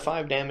take my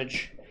 5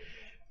 damage.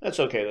 That's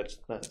okay.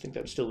 I think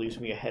that still leaves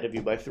me ahead of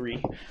you by 3.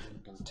 You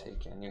can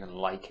take it and you can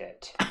like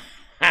it.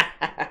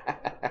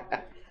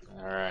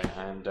 Alright,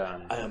 I'm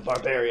done. I am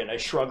barbarian. I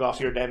shrug off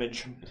your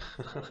damage.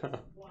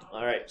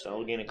 Alright, so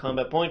I'll gain a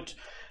combat point.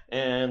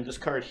 And this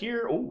card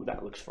here, oh,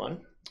 that looks fun.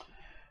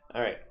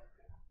 Alright.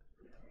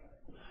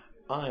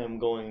 I am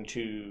going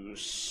to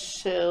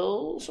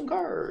sell some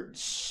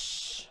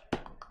cards.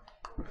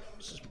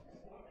 This is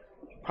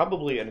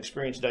probably an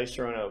experienced Dice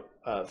Throne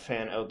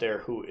fan out there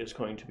who is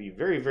going to be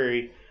very,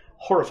 very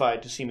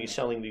horrified to see me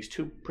selling these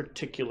 2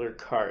 particular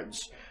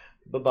cards.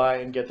 Bye-bye,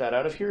 and get that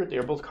out of here. They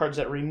are both cards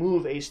that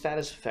remove a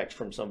status effect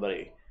from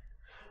somebody.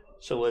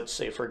 So let's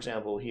say, for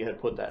example, he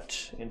had put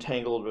that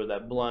entangled or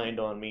that blind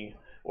on me,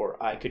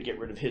 or I could get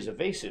rid of his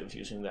evasive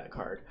using that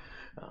card.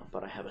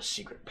 But I have a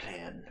secret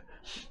plan.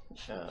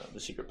 The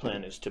secret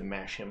plan is to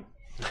mash him.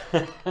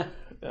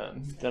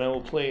 Then I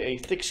will play a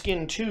thick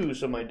skin 2,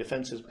 so my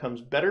defense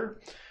becomes better.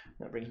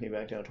 That brings me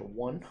back down to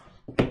 1.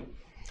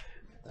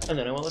 And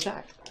then I will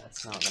attack.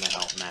 That's not going to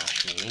help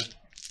mash me.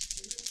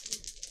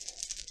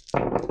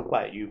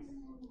 Quiet you.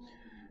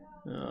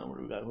 What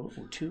do we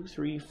got? 2,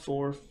 3,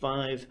 4,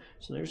 5.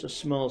 So there's a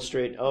small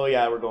straight. Oh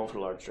yeah, we're going for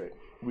large straight.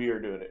 We are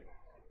doing it.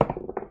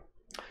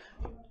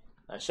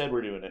 I said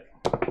we're doing it.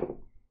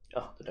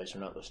 Oh, the dice are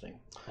not listening.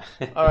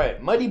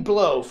 Alright, Mighty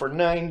Blow for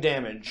 9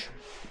 damage.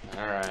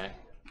 Alright.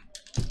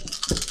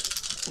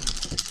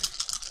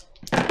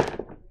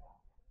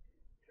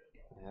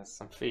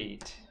 some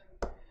feet.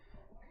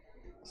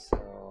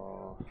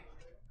 So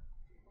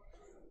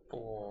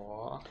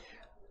 4.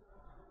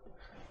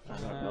 I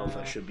don't know if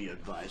I should be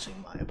advising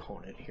my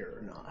opponent here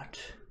or not.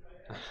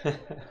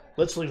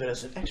 Let's leave it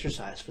as an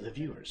exercise for the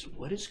viewers.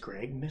 What is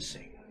Greg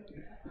missing?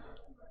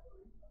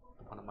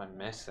 What am I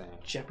missing?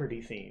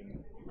 Jeopardy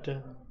theme.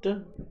 Dun,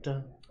 dun,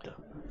 dun,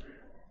 dun.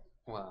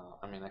 Well,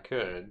 I mean, I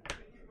could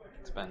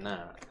spend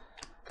that.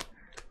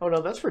 Oh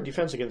no, that's for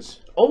defense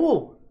against.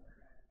 Oh!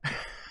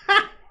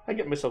 I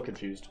get myself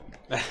confused.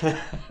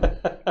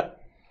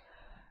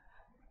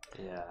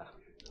 Yeah.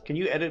 Can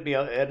you edit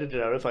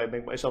it out if I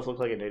make myself look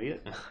like an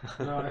idiot?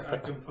 No, I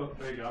can put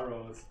big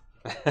arrows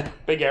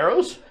Big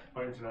arrows?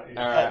 pointing at you.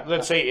 Alright.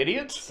 Let's say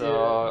idiots.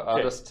 So Yeah.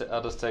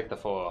 I'll just take the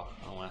 4.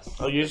 Unless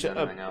I'll use there's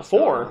anything else 4.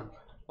 going on.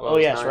 Well, Oh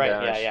it's yes, 9 right.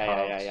 damage,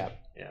 Yeah.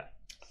 Yeah.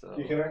 So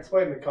You can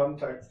explain the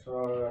context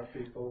for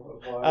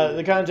people of why.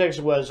 The context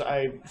was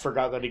I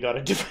forgot that he got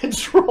a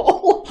defense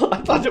roll.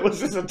 I thought it was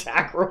his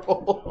attack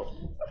roll.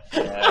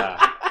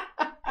 yeah.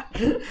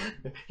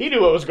 He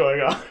knew what was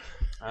going on.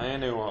 I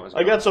knew what was I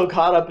going got on. so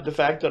caught up in the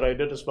fact that I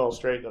did a spell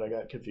straight that I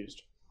got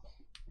confused.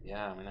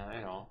 Yeah, I mean,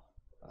 I know.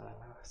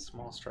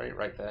 Small straight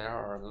right there,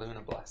 or a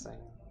Lunar Blessing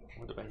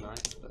would have been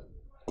nice, but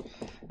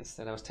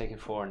instead I was taking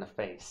 4 in the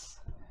face.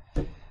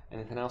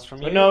 Anything else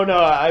from you? No,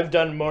 I've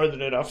done more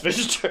than enough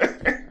this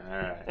turn.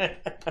 Alright,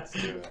 let's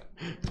do it.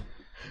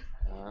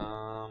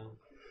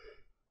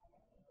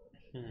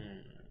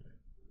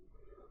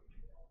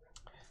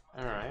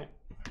 Alright,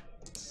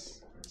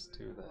 let's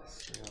do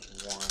this. We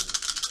have 1.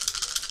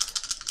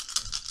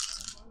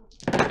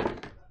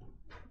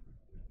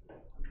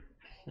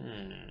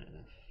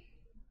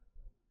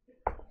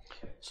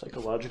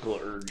 Psychological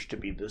urge to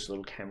be this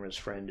little camera's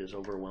friend is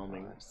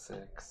overwhelming. 5,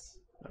 6.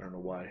 I don't know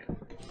why.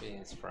 Be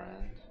his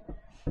friend.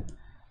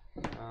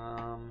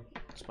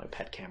 It's my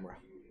pet camera.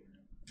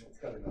 It's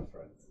got enough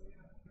friends.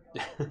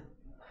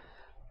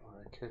 Or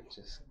I could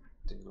just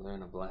do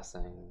Lunar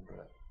Blessing,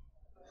 but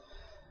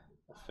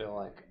I feel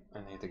like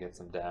I need to get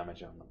some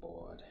damage on the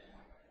board.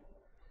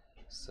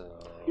 So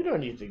You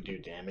don't need to do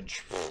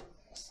damage.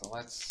 So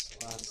let's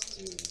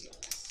do this.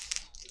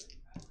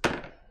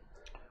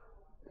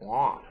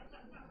 Wow.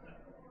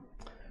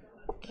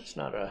 That's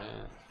not a.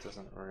 It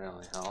doesn't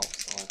really help,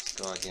 so let's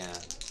go again.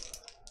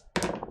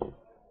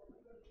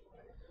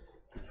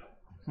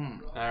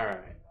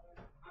 Alright.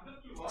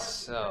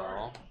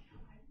 So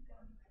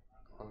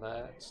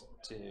let's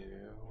do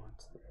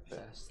what's the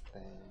best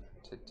thing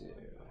to do?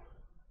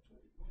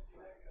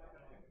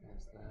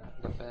 Is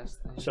that the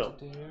best thing to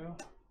do?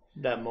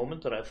 That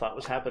moment that I thought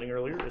was happening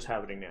earlier is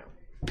happening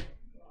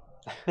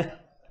now.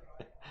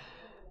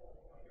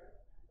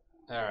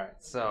 Alright,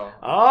 so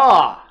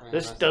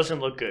This doesn't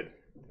look good.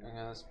 I'm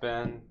gonna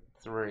spend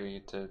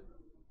 3 to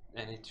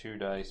any 2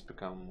 dice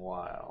become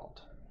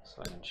wild,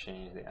 so I can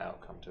change the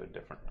outcome to a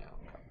different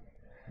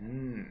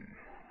outcome.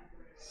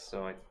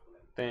 So I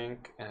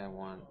think I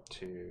want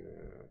to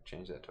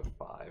change that to a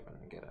 5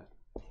 and get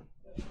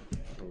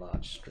a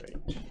large straight,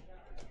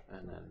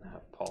 and then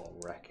have Paul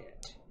wreck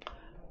it.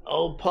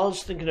 Oh,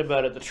 Paul's thinking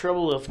about it. The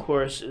trouble, of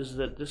course, is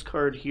that this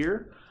card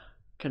here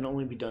can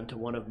only be done to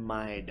one of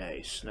my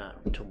dice,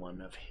 not to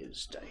one of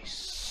his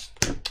dice.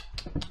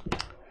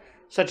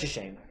 Such a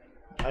shame.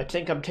 I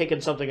think I'm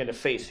taking something in the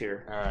face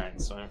here. Alright,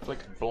 so I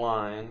inflict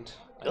blind,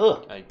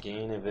 I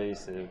gain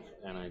evasive,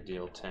 and I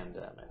deal 10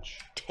 damage.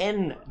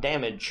 10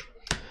 damage.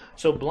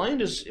 So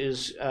blind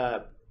is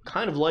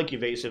kind of like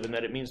evasive in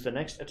that it means the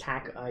next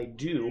attack I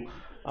do,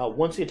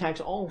 once the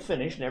attack's all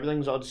finished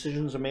and all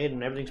decisions are made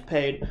and everything's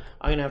paid,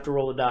 I'm going to have to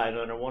roll a die, and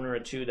on a 1 or a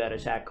 2 that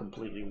attack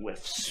completely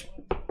whiffs.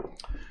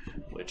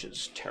 Which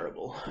is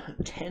terrible.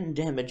 10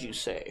 damage, you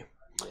say?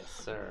 Yes,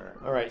 sir.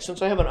 Alright,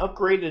 since I have an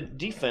upgraded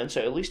defense,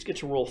 I at least get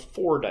to roll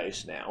 4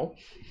 dice now.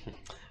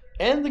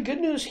 And the good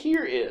news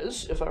here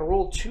is, if I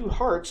roll 2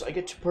 hearts, I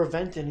get to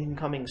prevent an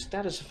incoming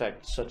status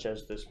effect, such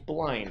as this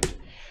blind.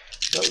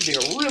 That would be a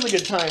really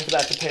good time for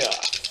that to pay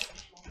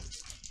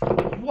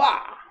off.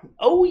 Wow!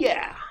 Oh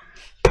yeah!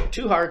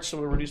 2 hearts, so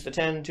we'll reduce the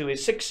 10 to a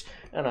 6,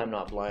 and I'm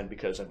not blind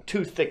because I'm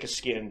too thick a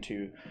skin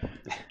to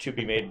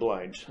be made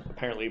blind.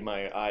 Apparently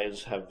my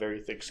eyes have very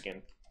thick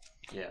skin.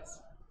 Yes.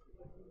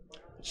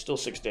 It's still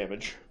 6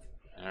 damage.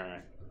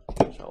 Alright.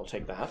 So I'll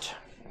take that.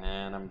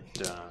 And I'm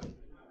done.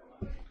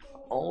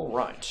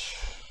 Alright.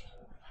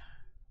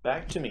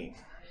 Back to me.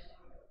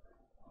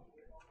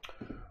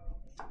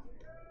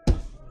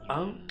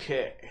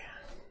 Okay.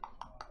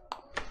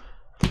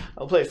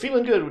 I'll play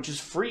Feeling Good, which is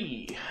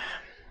free.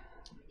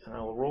 And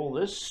I'll roll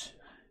this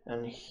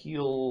and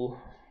heal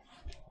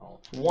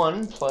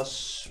 1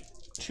 plus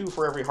 2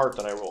 for every heart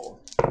that I roll.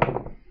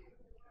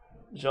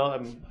 So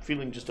I'm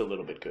feeling just a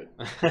little bit good.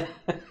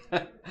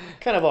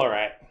 Kind of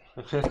alright.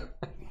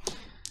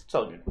 It's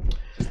all good.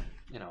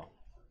 You know.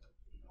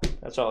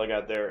 That's all I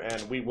got there.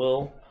 And we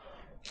will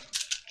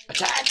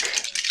attack.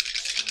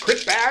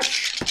 Crit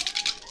bash.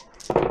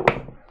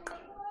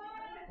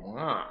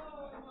 Wow.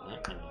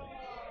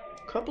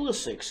 Couple of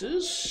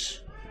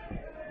 6s.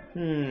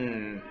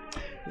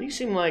 these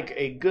seem like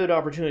a good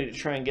opportunity to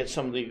try and get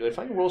some of the... If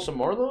I can roll some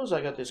more of those,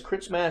 I got this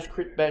crit smash,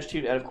 crit bash 2,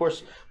 and of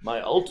course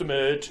my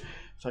ultimate.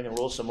 If I can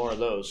roll some more of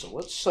those. So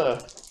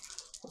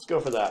let's go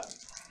for that.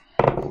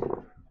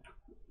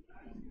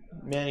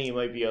 Manny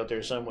might be out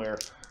there somewhere,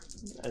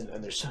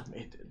 and there's some...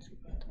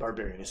 The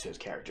barbarian is his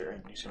character,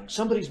 and he's going,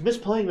 somebody's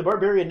misplaying the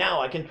barbarian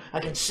now. I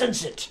can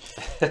sense it.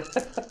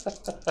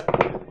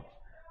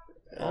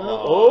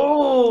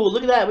 Oh,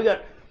 look at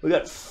that! We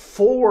got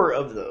 4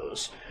 of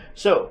those.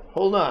 So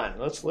hold on.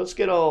 Let's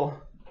get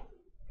all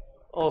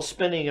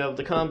spinning of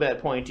the combat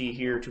pointy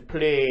here to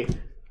play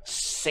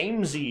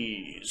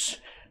Samesies.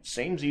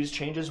 Samesies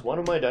changes one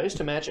of my dice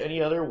to match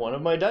any other one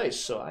of my dice.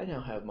 So I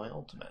now have my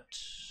ultimate.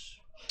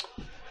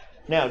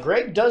 Now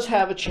Greg does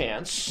have a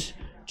chance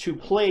to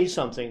play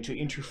something to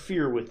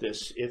interfere with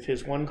this if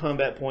his 1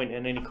 combat point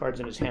and any cards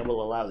in his hand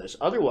will allow this.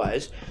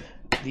 Otherwise,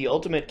 the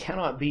ultimate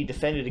cannot be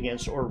defended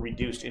against or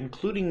reduced,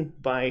 including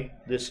by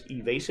this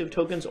evasive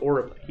tokens,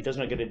 or he does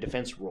not get a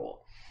defense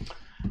roll.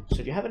 So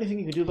do you have anything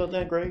you can do about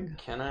that, Greg?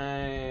 Can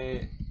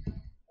I...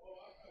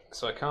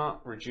 So I can't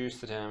reduce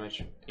the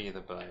damage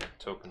either by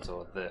tokens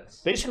or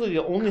this. Basically,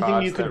 the only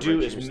thing you can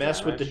do is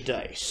mess with the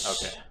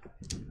dice. Okay.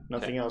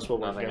 Nothing else will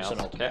work against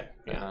an ultimate.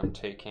 Okay, and I'm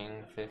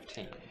taking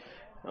 15.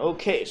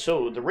 Okay,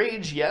 so the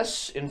rage,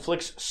 yes,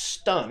 inflicts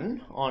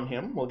stun on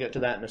him. We'll get to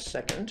that in a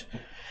second.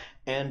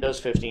 And does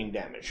 15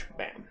 damage.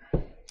 Bam.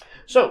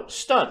 So,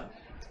 stun.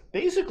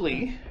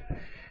 Basically,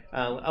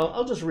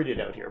 I'll just read it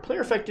out here. A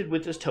player affected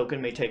with this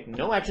token may take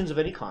no actions of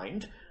any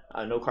kind.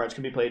 No cards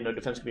can be played, no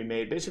defense can be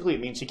made. Basically, it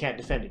means he can't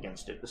defend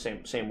against it, the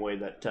same way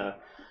that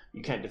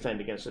you can't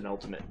defend against an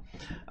ultimate.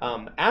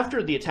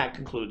 After the attack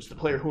concludes, the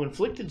player who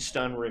inflicted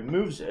stun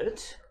removes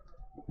it,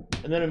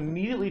 and then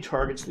immediately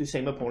targets the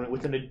same opponent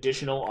with an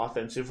additional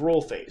offensive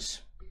roll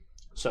phase.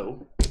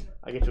 So,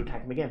 I get to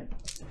attack him again.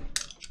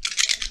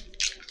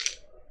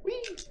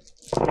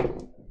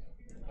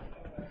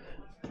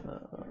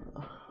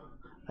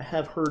 I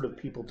have heard of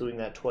people doing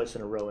that twice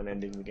in a row and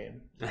ending the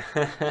game.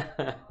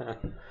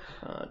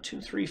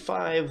 2, 3,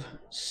 5,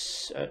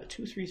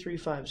 2, 3, 3,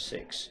 5,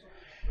 6.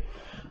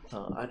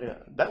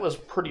 That was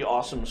pretty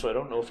awesome. So I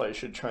don't know if I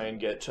should try and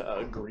get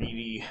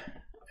greedy.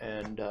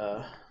 And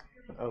on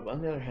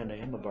the other hand, I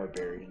am a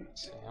barbarian.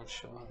 See, I'm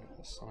sure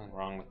there's something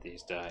wrong with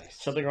these dice.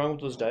 Something wrong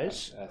with those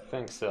dice? I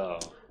think so.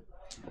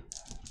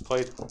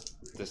 Played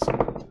this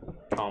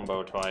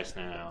combo twice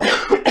now.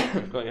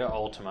 You've got your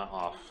ultimate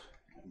off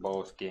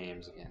both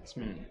games against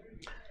me.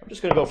 I'm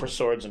just gonna go for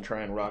swords and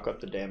try and rock up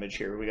the damage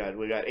here. We got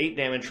 8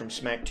 damage from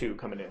Smack 2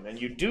 coming in,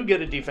 and you do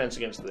get a defense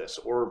against this,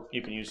 or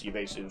you can use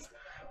evasive,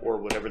 or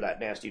whatever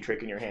that nasty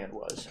trick in your hand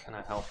was. Can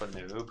I help a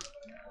noob?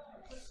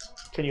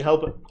 Can you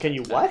help? Can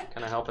you what?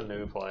 Can I help a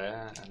new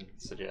player and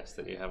suggest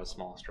that you have a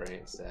small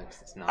straight instead?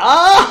 It's not.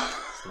 Ah!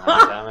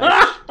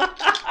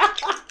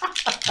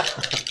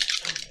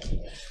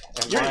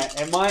 It's 9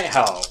 damage. It might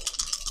help.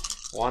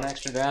 1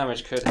 extra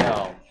damage could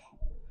help.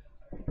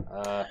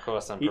 Of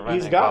course, I'm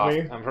preventing. He's got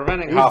half. me. I'm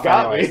preventing He's half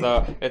got anyway, me.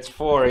 so it's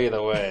 4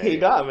 either way. He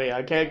got me.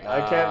 I can't.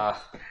 I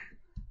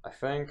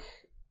think.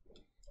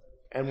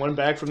 And 1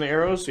 back from the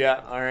arrows.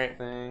 Yeah. All right. I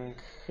think.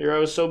 Here I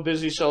was so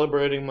busy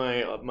celebrating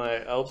my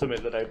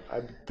ultimate that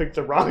I picked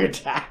the wrong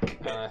attack.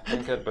 I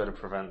think I'd better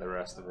prevent the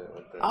rest of it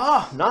with this.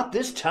 Ah, not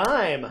this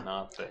time.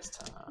 Not this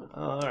time.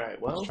 All right.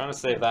 I Well, was trying to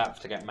save that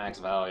to get max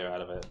value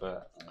out of it,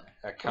 but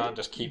I can't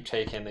just keep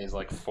taking these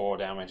like 4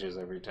 damages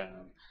every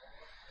time.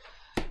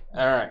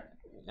 All right.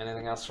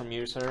 Anything else from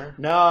you, sir?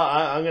 no,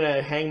 I'm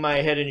gonna hang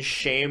my head in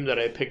shame that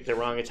I picked the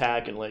wrong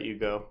attack and let you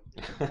go.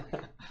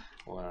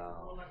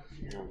 Wow.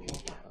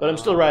 But I'm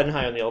still riding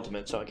high on the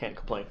ultimate, so I can't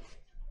complain.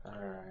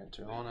 Alright,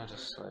 do I want to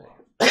just like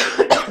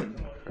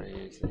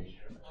crazy?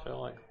 I feel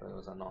like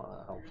those are not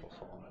that helpful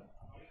for me.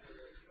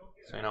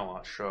 So you know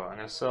what, sure, I'm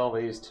going to sell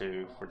these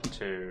 2 for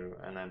 2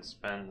 and then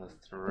spend the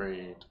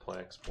 3 to play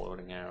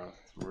Exploding Arrow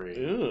 3.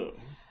 Ooh.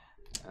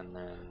 And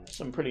then...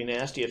 Some pretty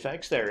nasty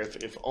effects there.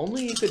 If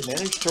only you could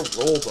manage to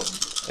roll them.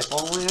 If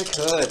only I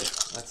could.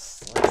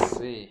 Let's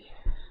see.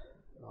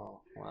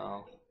 Oh,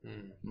 well.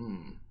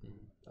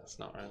 That's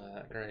not really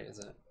that great, is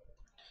it?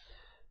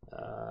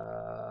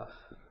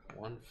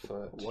 1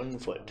 foot. 1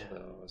 foot.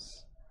 One of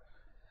those.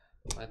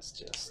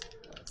 Let's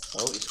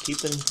Oh, he's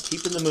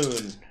keeping the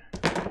moon.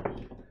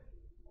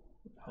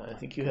 I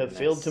think you have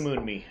failed to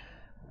moon me.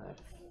 I've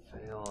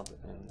failed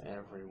in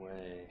every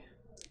way.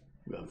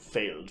 You have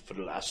failed for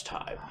the last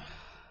time.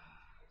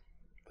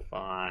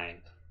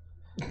 Fine.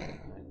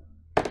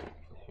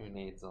 Who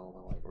needs all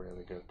the like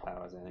really good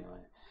powers anyway?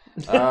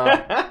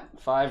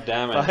 5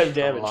 damage. 5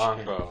 damage.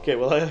 Longbow. Okay,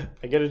 well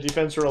I get a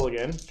defense roll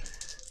again.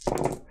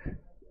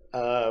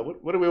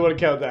 What do we want to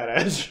count that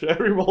as? Should I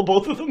reroll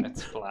both of them?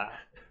 It's flat.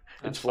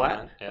 It's flat?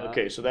 Fine, yeah.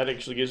 Okay, so that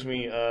actually gives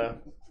me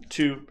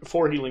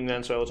 4 healing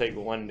then, so I will take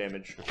 1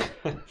 damage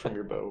from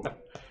your bow.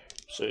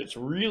 So it's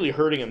really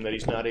hurting him that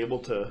he's not able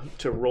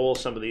to roll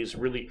some of these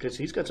really, because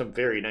he's got some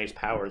very nice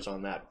powers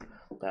on that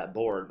that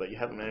board, but you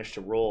haven't managed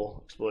to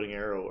roll exploding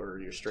arrow or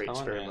your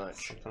straights very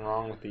much. Something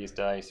wrong with these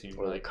dice.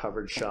 Or the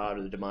covered shot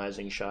or the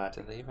demising shot.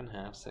 Do they even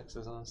have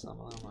 6s on some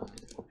of them?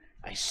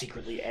 I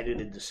secretly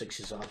edited the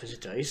 6s off as a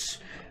dice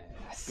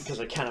because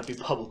I cannot be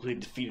publicly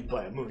defeated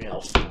by a moon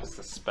elf. I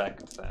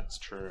suspect that's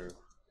true.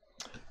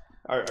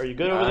 Are you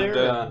good over I'm there?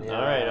 done, yeah.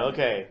 All right,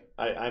 okay.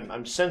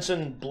 I'm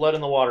sensing blood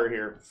in the water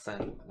here.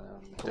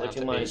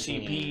 Collecting my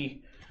 18.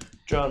 CP,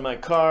 drawing my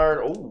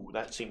card. Oh,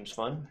 that seems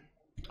fun.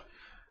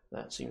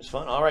 That seems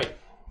fun. All right,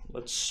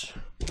 let's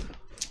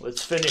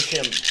finish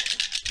him.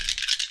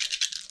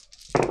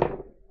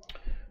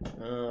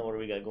 What do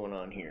we got going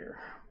on here?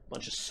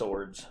 Bunch of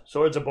swords.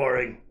 Swords are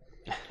boring.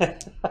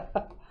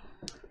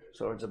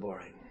 Swords are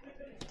boring.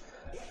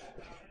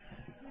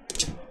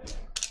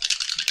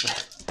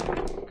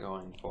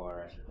 Going for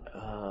it.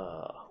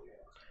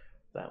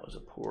 That was a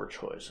poor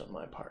choice on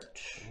my part.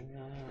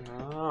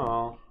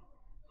 No.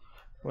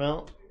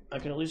 Well, I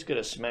can at least get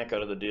a smack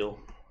out of the deal.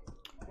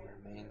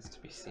 Remains to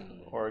be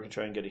seen. Or I can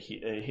try and get a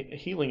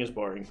healing is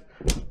boring.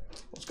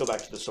 Let's go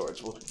back to the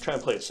swords. We'll try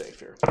and play it safe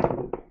here.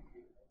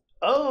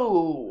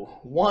 Oh,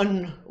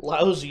 one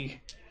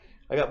lousy.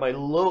 I got my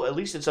low. At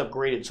least it's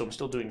upgraded, so I'm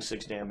still doing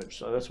 6 damage.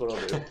 So that's what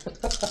I'll do.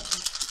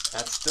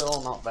 That's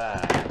still not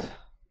bad.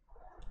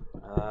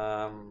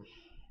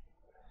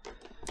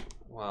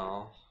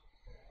 Well,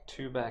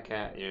 2 back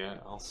at you.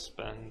 I'll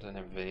spend an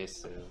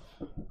evasive.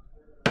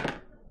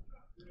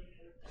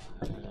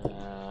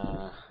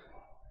 Don't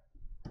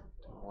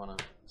want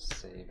to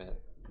save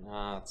it.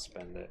 Nah, let's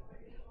spend it.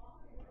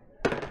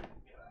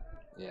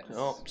 Yes.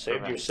 Oh,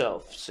 saved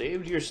yourself.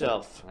 Saved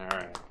yourself. All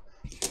right.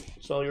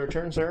 It's all your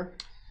turn, sir.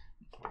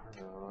 One of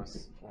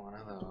those. One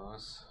of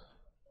those.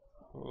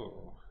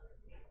 Ooh.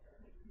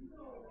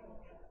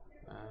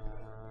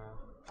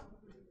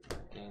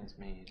 That gains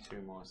me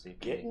 2 more CP.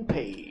 Getting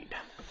paid.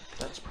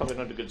 That's probably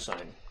not a good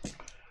sign.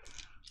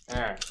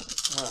 Alright.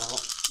 Well.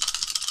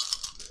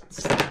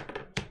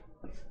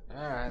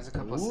 Alright, there's a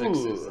couple of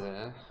 6s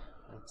there.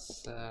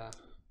 Let's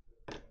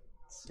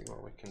see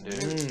what we can do.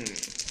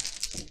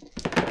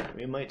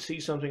 We might see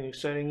something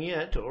exciting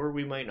yet, or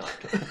we might not.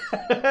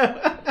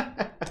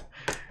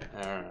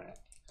 Alright.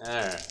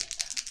 Alright.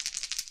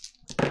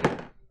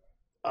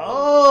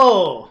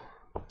 Oh!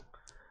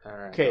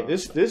 Alright. Okay,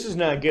 this is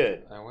not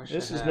good.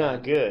 This is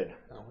not good.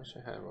 I wish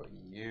I had what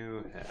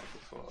you had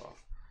before.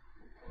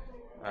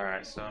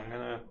 Alright, so I'm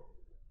gonna...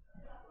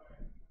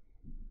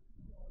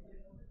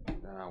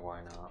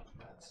 why not?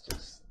 Let's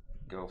just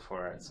go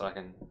for it. So I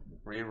can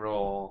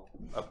re-roll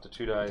up to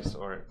 2 dice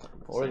or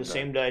the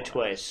same die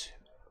twice.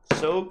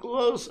 So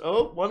close.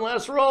 Oh, one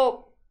last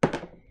roll.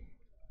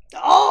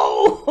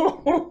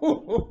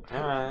 Oh!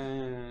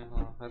 Alright,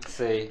 well, let's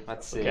see.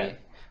 Let's see. Okay.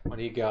 What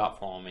do you got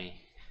for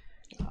me?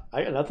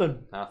 I got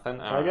nothing. Nothing?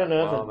 I got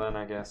nothing. Well, then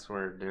I guess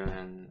we're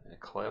doing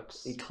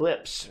Eclipse.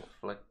 Eclipse.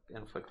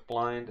 Inflict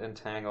blind,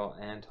 entangle,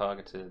 and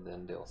targeted,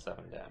 then deal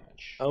 7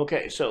 damage.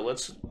 Okay, so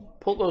let's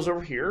pull those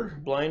over here.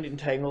 Blind,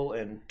 entangle,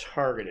 and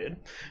targeted.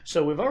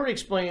 So we've already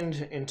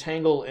explained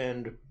entangle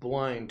and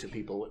blind to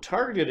people. What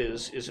targeted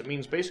is it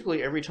means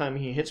basically every time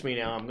he hits me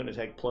now, I'm going to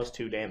take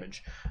 +2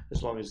 damage,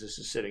 as long as this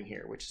is sitting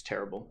here, which is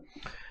terrible.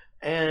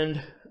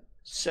 And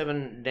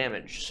 7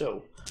 damage.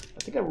 So I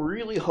think I'm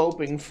really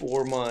hoping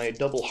for my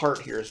double heart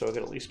here, so I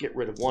can at least get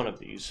rid of one of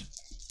these.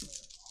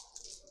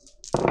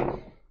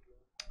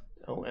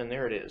 Oh, and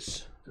there it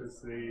is.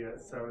 Does the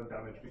 7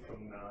 damage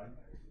become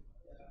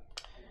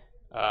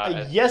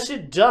 9? Yes,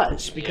 it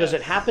does, because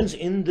yes. it happens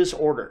in this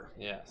order.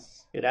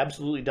 Yes. It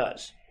absolutely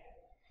does.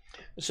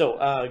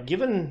 So,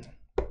 given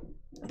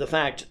the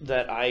fact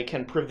that I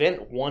can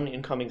prevent one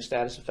incoming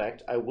status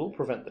effect, I will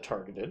prevent the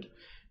targeted,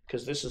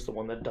 because this is the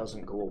one that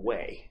doesn't go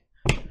away.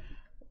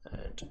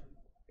 And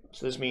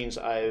so this means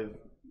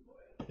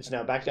it's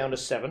now back down to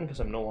 7, because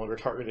I'm no longer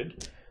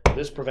targeted.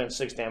 This prevents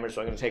 6 damage,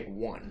 so I'm going to take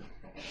 1.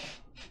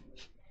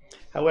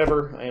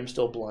 However, I am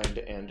still blind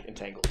and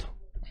entangled,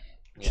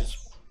 which is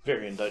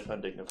very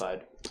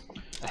undignified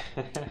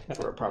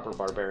for a proper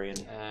barbarian.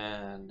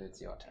 And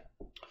it's your turn.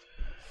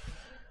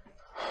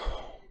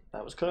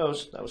 That was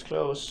close. That was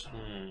close.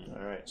 Hmm.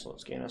 All right, so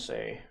let's gain us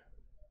a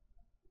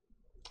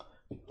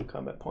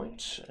combat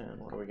point.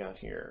 And what do we got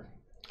here?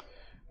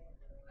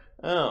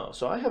 Oh,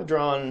 so I have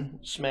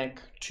drawn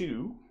Smack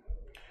 2,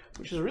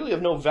 which is really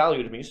of no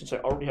value to me since I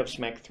already have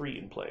Smack 3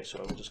 in play, so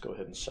I will just go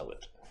ahead and sell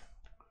it.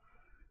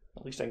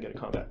 At least I can get a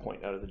combat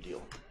point out of the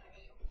deal.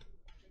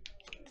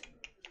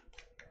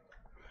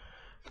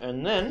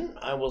 And then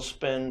I will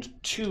spend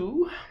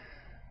 2.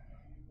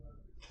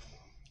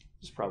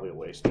 This is probably a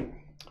waste.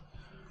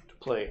 To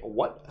play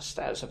What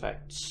Status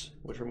Effects,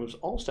 which removes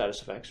all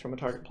status effects from a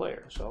target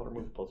player. So I'll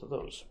remove both of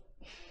those.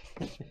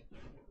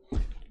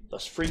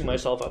 Thus freeing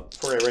myself up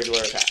for a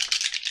regular attack.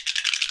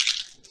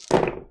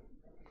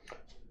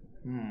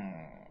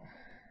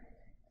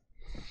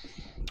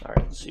 Alright,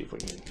 let's see if we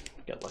can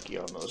get lucky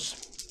on those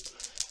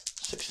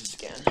 6s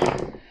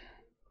again.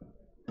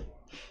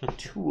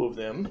 2 of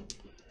them.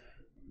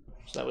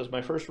 So that was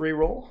my first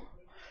reroll.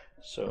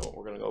 So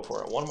we're going to go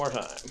for it one more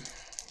time.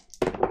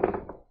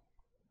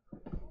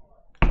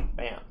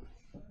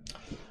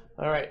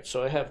 Alright,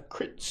 so I have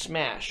Crit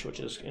Smash, which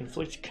is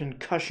inflict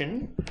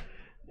concussion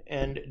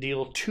and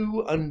deal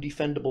 2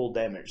 undefendable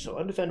damage. So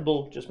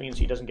undefendable just means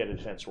he doesn't get a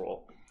defense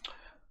roll.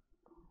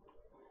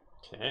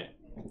 Okay,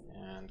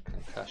 and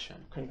concussion.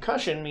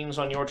 Concussion means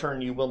on your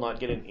turn you will not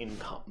get an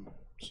income.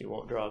 So you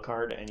won't draw a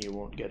card and you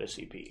won't get a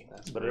CP.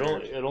 But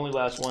it only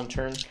lasts 1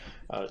 turn.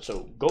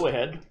 So go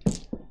ahead.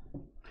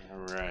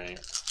 Alright.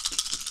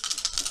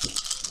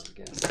 I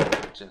guess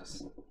I'll just...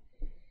 3,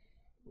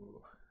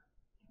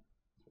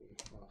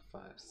 4,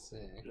 5,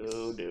 6.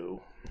 Oh,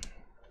 do.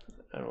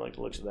 I don't like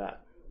the looks of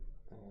that.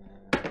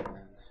 And let's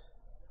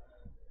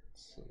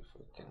see if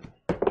we can...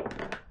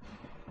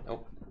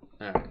 Nope.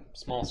 Alright,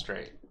 small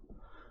straight.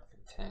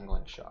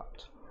 Entangling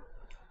shot.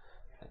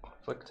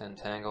 Inflict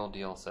entangle,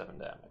 deal 7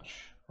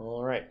 damage.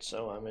 Alright,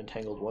 so I'm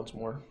entangled once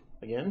more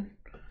again.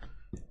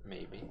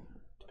 Maybe.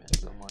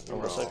 Depends on what you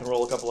roll. Unless I can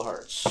roll a couple of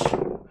hearts.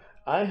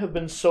 I have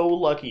been so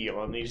lucky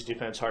on these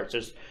defense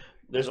hearts.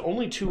 There's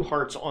only 2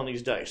 hearts on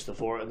these dice, the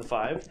 4 and the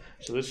 5.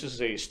 So this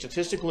is a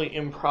statistically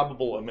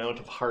improbable amount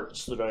of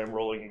hearts that I am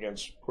rolling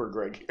against poor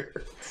Greg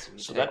here.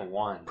 So that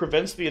 1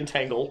 prevents the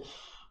entangle.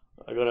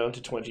 I go down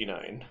to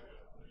 29.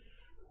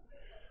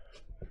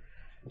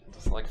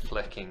 It's like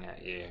flicking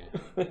at you.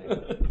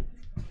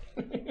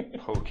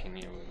 Poking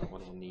you with a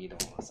little needle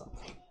or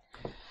something.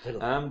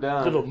 I'm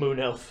done. Little moon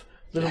elf.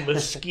 Little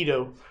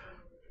mosquito.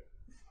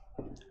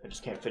 I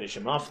just can't finish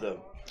him off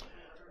though.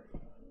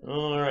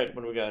 Alright,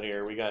 what do we got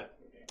here? We got...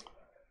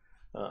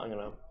 I'm going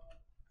to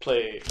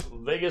play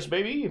Vegas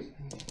Baby,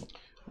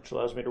 which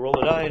allows me to roll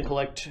a die and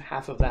collect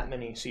half of that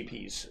many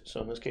CPs. So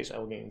in this case, I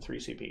will gain 3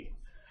 CP,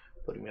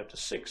 putting me up to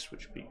 6,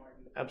 which would be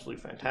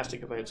absolutely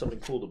fantastic if I had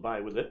something cool to buy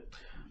with it.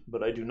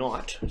 But I do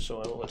not,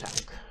 so I will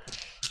attack.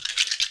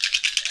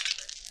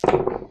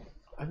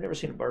 I've never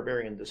seen a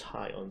barbarian this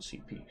high on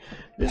CP.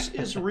 This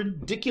is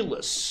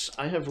ridiculous.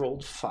 I have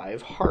rolled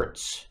 5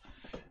 hearts.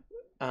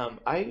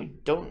 I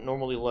don't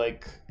normally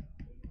like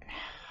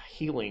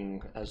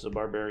healing as a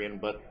barbarian,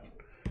 but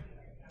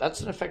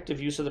that's an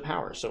effective use of the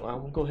power. So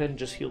I'll go ahead and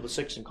just heal the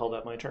 6 and call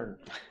that my turn.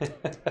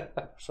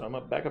 So I'm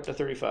back up to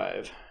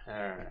 35.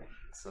 Alright,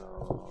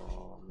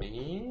 so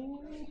me?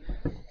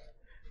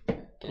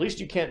 At least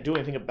you can't do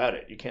anything about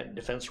it. You can't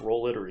defense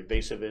roll it or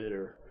evasive it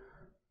or...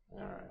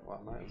 Alright, well,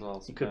 might as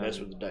well You could mess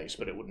with the dice,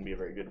 but it wouldn't be a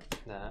very good...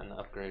 that and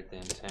upgrade the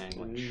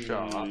entangling Ooh,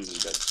 shot.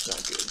 that's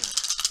not good.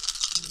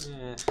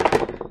 Yeah.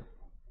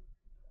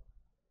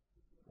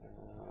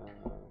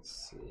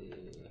 Let's see.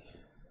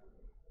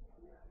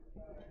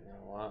 You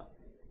know what?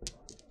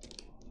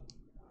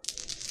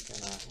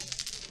 Gonna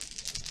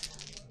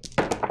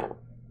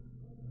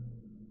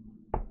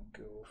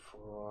go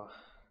for...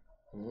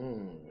 Oh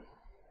man.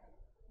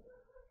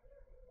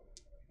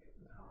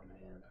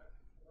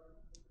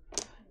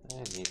 I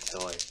need to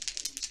like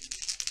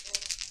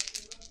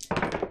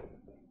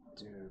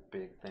do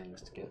big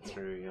things to get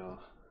through your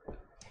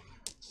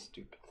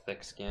stupid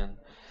thick skin.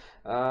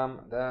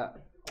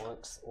 That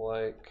looks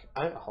like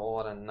a whole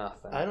lot of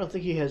nothing. I don't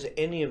think he has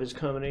any of his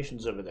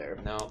combinations over there.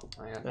 No,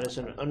 I got that is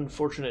an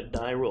unfortunate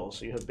die roll.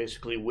 So you have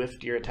basically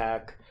whiffed your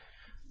attack.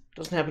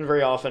 Doesn't happen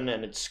very often,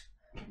 and it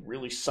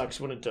really sucks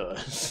when it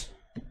does.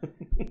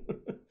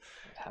 It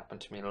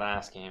happened to me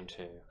last game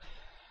too.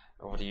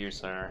 Over to you,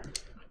 sir.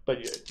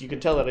 But you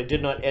can tell that I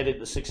did not edit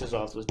the 6s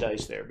off those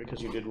dice there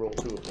because you did roll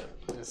 2 of them.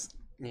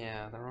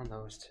 Yeah, they're on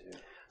those 2.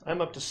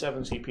 I'm up to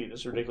 7 CP. This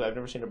is ridiculous. I've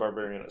never seen a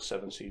barbarian at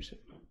 7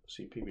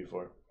 CP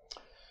before.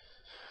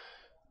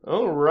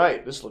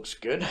 Alright, this looks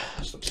good.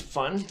 This looks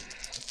fun.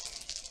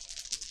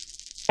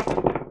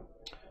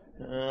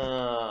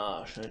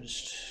 Should I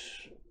just...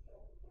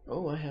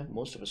 Oh, I have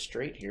most of a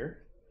straight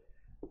here.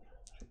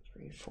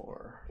 3,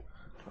 4.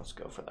 Let's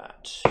go for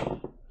that.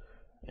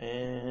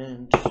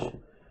 And...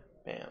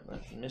 Bam,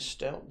 that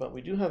missed out. But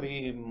we do have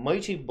a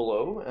Mighty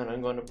Blow, and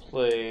I'm going to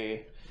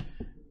play...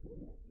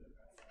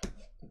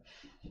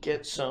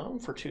 Get Some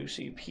for 2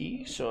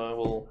 CP. So I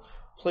will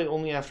play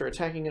only after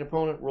attacking an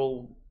opponent,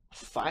 roll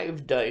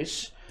 5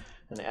 dice,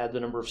 and add the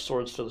number of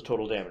swords to the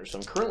total damage. So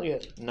I'm currently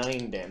at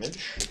 9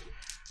 damage,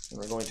 and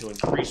we're going to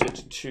increase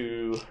it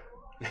to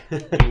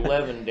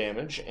 11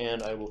 damage,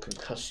 and I will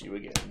concuss you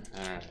again.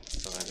 Alright,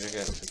 so I do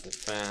get to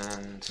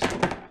defend,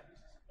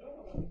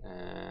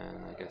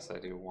 and I guess I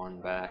do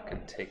 1 back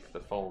and take the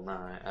full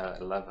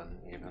 11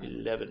 even.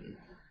 11.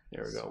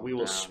 There we go. So We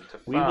will down to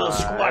 5.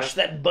 squash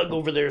that bug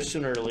over there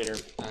sooner or later.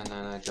 And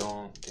then I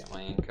don't get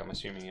my ink. I'm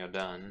assuming you're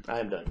done.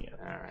 I'm done, yeah.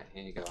 Alright,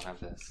 here you go. Have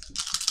this.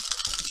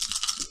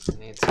 I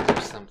need to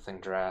do something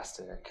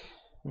drastic.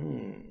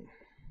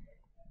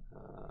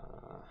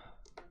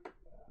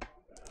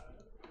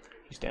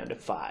 He's down to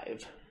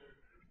 5.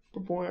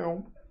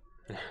 Moon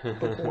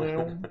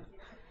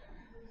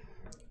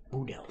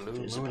Elf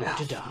is about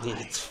to die.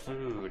 Needs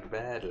food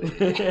badly.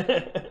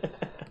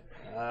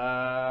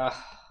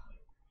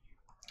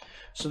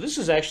 So this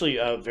is actually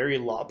a very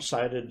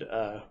lopsided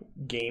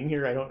game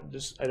here. I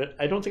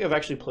don't think I've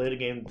actually played a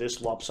game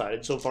this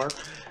lopsided so far.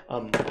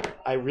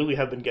 I really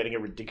have been getting a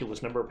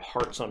ridiculous number of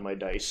hearts on my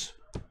dice.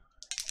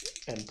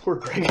 And poor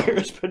Greg here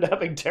has been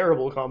having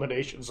terrible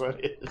combinations on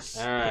his.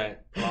 Alright,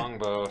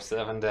 longbow,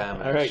 7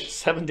 damage. Alright,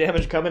 7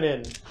 damage coming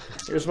in.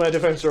 Here's my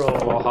defense roll.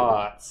 4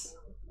 hearts.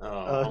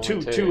 Oh,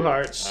 only two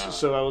hearts, Oh.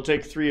 so I will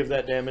take 3 of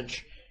that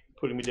damage,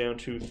 putting me down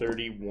to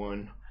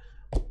 31.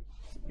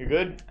 You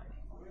good?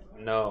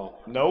 No.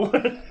 No?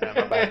 I'm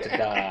about to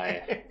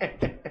die.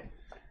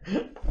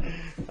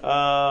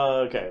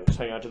 Okay, let's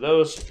hang on to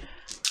those.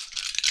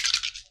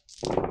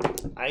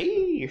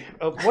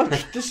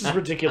 What? This is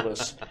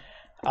ridiculous.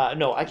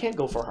 No, I can't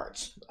go for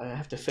hearts. I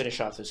have to finish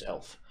off this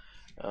elf.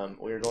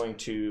 We're going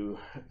to...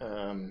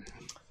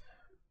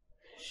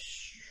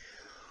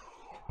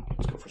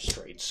 let's go for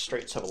straights.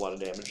 Straights have a lot of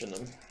damage in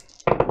them.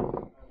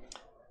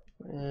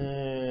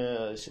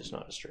 This is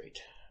not a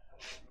straight.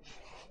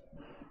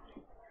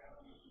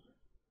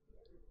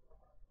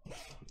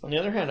 On the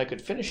other hand, I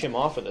could finish him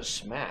off with a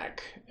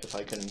smack if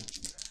I can.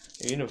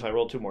 Even if I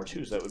roll 2 more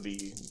 2s, that would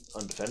be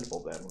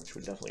undefendable then, which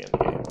would definitely end the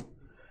game.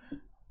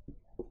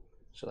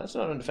 So that's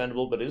not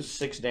undefendable, but it is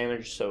 6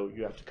 damage, so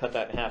you have to cut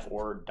that in half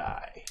or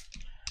die.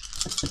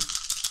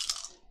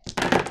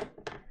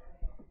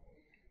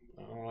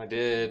 Oh, I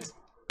did.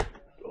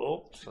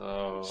 Oh,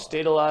 So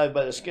stayed alive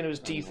by the skin of his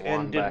teeth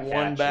and did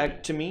 1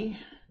 back to me.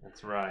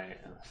 that's right.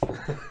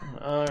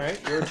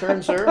 Alright, your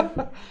turn, sir.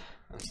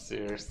 I'm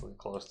seriously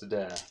close to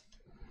death.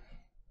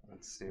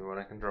 Let's see what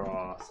I can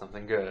draw.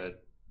 Something good.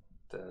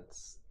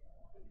 That's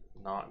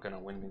not gonna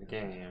win me the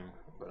game,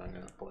 but I'm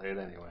gonna play it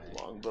anyway.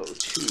 Longbow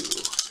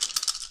 2.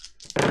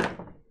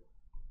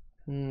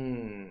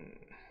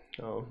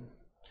 Oh.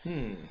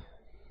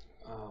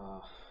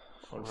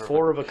 On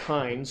 4 of a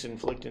kinds,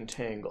 inflict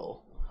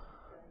entangle.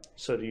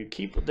 So do you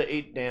keep the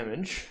 8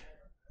 damage?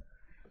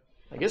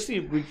 I guess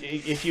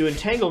if you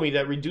entangle me,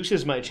 that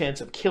reduces my chance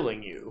of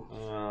killing you.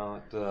 Well,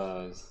 it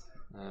does.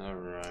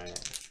 Alright.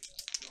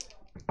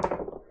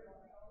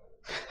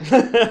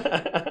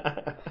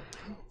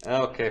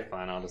 Okay,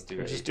 fine. I'll just do it.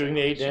 We're just doing the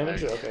 8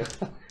 damage? Okay.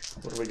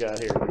 What do we got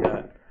here? We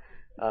got...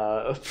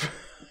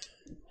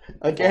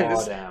 again,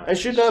 I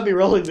should not be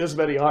rolling this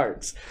many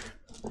hearts.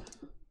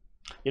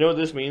 You know what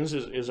this means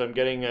is I'm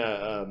getting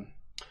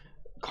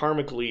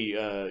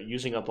karmically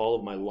using up all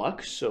of my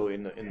luck. So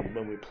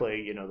when we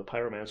play, the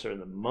pyromancer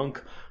and the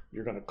monk,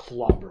 you're gonna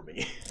clobber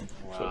me.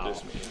 That's what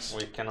this means.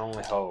 We can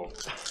only hope.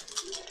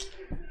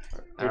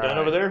 You're done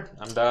over there?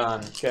 I'm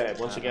done. Okay.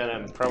 Once again,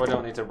 I'm probably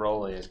don't need to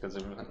roll these because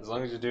as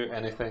long as you do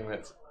anything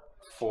that's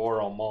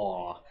 4 or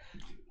more,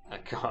 I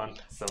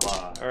can't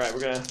survive. All right. We're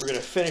gonna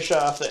finish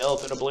off the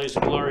elf in a blaze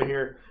of glory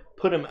here.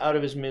 Put him out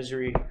of his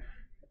misery.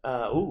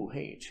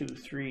 Hey, 2,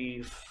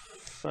 3,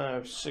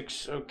 5,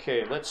 6.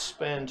 Okay, let's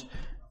spend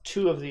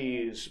 2 of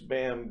these.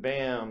 Bam,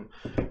 bam.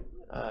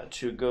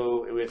 To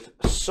go with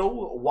So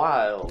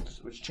Wild,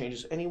 which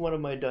changes any one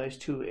of my dice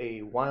to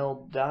a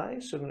wild die.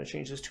 So I'm going to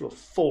change this to a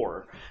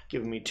 4,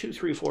 giving me 2,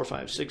 3, 4,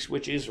 5, 6,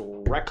 which is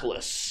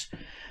Reckless.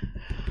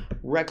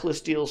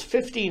 Reckless deals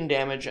 15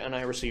 damage, and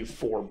I receive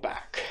 4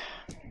 back.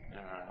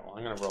 Alright, well,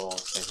 I'm going to roll,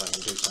 see if I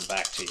can do some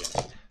back to you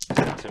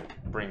to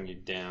bring you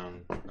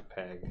down a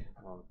peg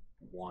of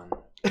 1.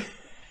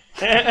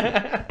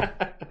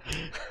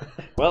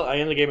 Well, I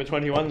end the game at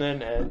 21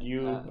 then, and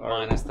you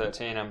are... Minus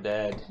 13, I'm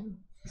dead.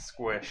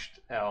 Squished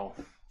elf.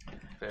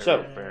 Very,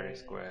 So- very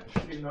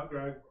squished. Team Not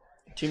Greg.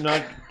 Team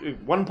Not...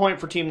 1 point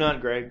for Team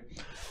Not Greg.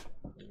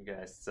 You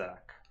guys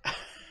suck.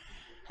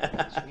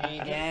 You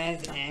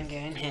guys, I'm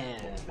going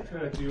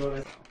home. Do you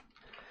want to...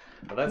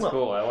 But that's Well-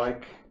 cool. I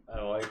like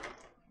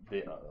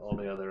all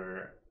the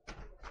other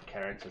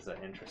characters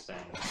are interesting.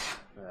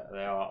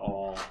 They are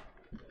all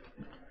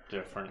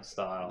different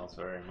styles,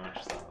 very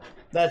much so.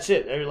 That's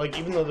it. Like,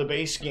 even though the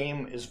base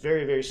game is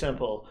very, very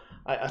simple,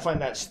 I find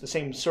that's the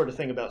same sort of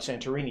thing about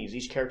Santorini's.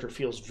 Each character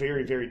feels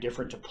very, very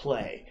different to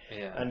play.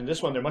 Yeah. And in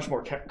this one, they're much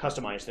more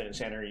customized than in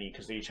Santorini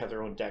because they each have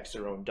their own decks,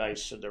 their own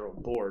dice, and their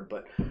own board.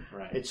 But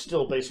Right. it's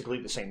still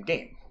basically the same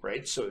game,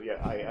 right? So yeah,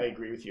 I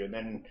agree with you. And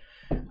then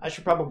I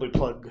should probably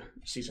plug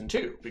season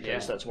 2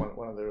 because that's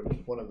one of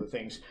the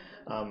things.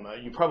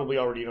 You probably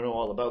already know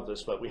all about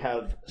this, but we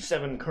have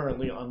 7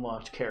 currently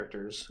unlocked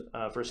characters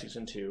for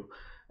season 2.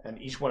 And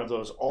each one of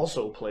those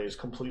also plays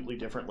completely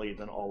differently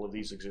than all of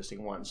these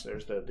existing ones.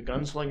 There's the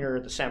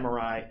gunslinger, the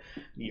samurai,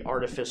 the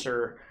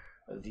artificer,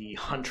 the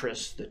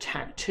huntress, the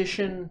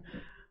tactician.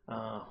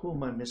 Who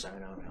am I missing? I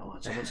don't know.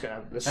 Someone's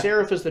gonna. The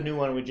seraph is the new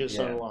one we just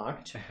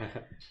unlocked,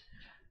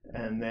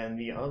 and then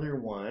the other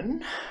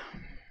one,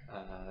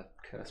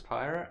 Cursed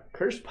Pirate.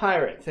 Cursed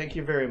Pirate. Thank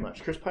you very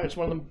much. Cursed Pirate's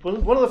one of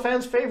the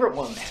fans' favorite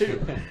ones too,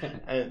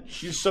 and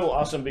she's so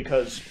awesome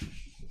because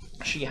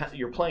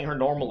you're playing her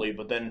normally,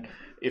 but then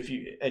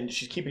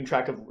she's keeping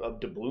track of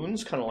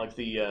doubloons, kind of like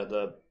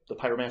the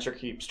pyromancer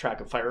keeps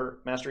track of fire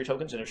mastery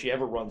tokens, and if she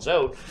ever runs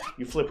out,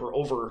 you flip her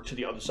over to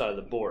the other side of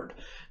the board.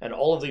 And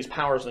all of these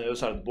powers on the other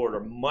side of the board are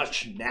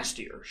much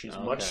nastier. She's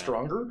much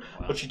stronger,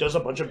 but she does a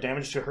bunch of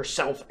damage to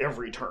herself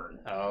every turn.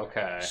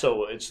 Okay.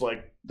 So it's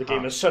like the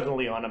game is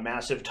suddenly on a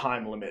massive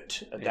time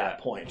limit at that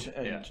point.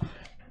 And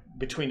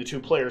between the 2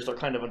 players, they're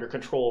kind of under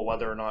control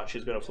whether or not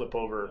she's going to flip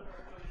over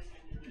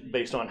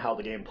based on how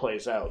the game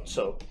plays out.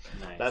 So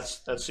Nice.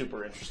 that's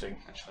super interesting.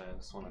 Actually, I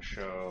just want to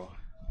show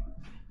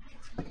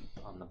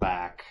on the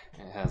back.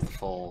 It has the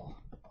full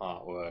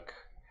artwork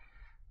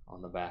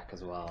on the back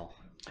as well.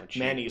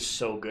 Man, he's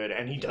so good,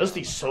 and he does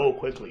these so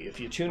quickly. If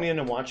you tune in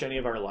and watch any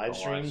of our live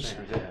streams,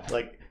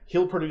 like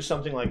he'll produce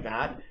something like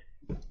that.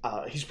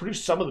 He's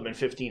produced some of them in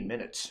 15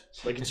 minutes.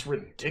 Like, it's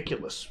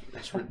ridiculous.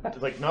 It's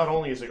like, not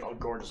only is it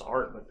gorgeous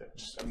art, but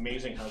it's just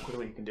amazing how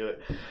quickly you can do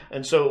it.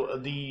 And so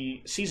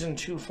the season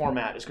 2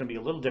 format is going to be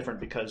a little different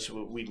because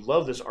we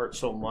love this art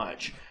so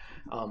much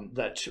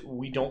that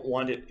we don't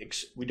want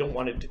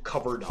it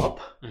covered up.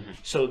 Mm-hmm.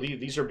 So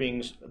these are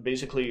being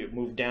basically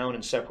moved down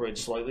and separated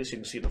slightly, so you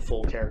can see the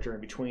full character in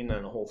between,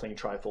 and the whole thing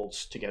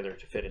trifolds together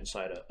to fit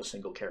inside a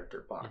single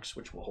character box,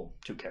 which will hold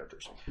 2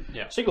 characters.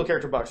 Yeah. Single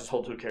character boxes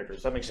hold 2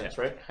 characters. That makes sense,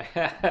 right?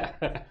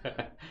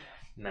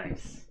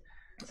 Nice.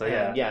 So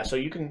So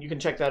you can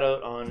check that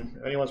out on,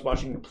 anyone's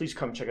watching, please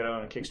come check it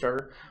out on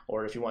Kickstarter,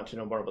 or if you want to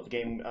know more about the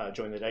game,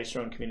 join the Dice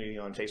Throne community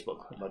on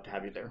Facebook. I'd love to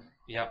have you there.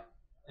 Yep.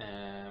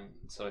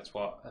 So it's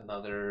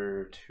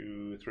another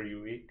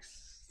 2-3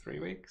 weeks? 3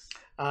 weeks?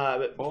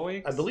 4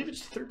 weeks? I believe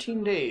it's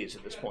 13 days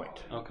at this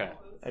point. Okay.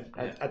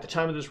 At the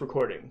time of this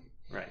recording.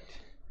 Right.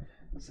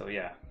 So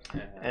yeah.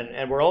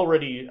 And we're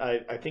already,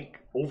 I think,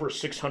 over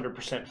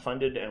 600%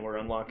 funded, and we're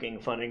unlocking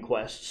funding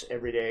quests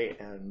every day,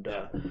 and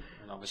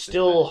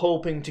still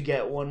hoping to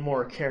get one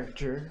more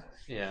character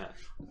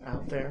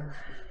out there.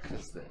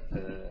 Because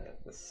the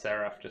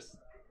Seraph just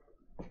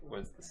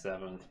was the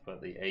 7th, but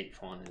the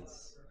 8th one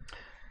is...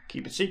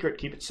 Keep it secret,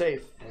 keep it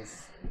safe.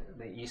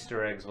 The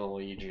Easter eggs will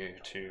lead you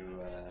to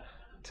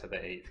the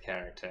 8th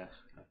character.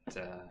 But,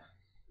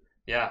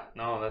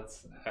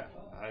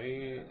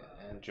 I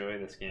enjoy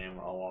this game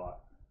a lot.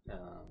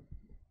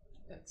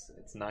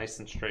 It's nice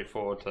and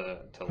straightforward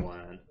to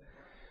learn.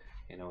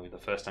 You know, the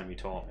first time you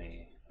taught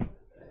me,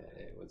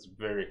 it was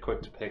very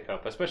quick to pick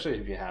up, especially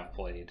if you have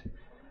played,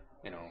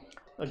 you know,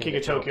 King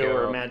of Tokyo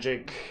or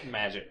Magic.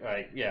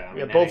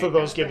 Both of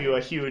those give you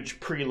a huge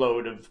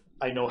preload of,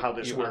 I know how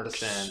this you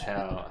works. Understand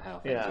how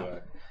things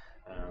work.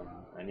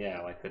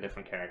 Like the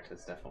different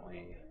characters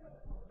definitely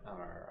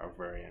are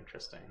very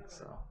interesting.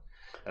 So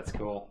that's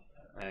cool.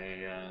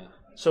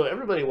 So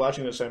everybody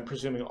watching this, I'm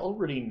presuming,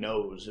 already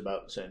knows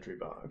about the Sentry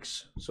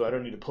box. So I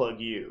don't need to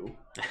plug you.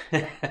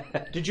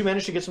 Did you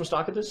manage to get some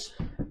stock of this?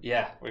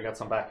 Yeah, we got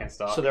some back in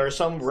stock. So there are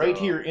some right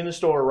here in the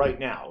store right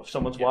now. If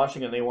someone's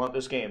watching and they want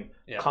this game,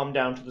 come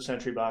down to the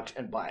Sentry box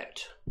and buy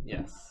it.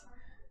 Yes.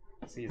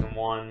 Season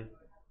 1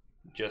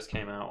 just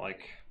came out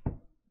like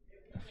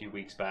a few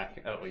weeks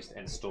back, at least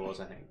in stores.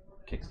 I think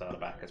Kickstarter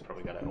back has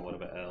probably got it a little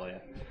bit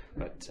earlier.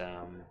 But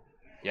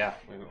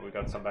we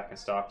got some back in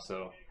stock,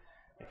 so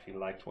if you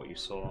liked what you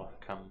saw,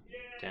 come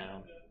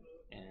down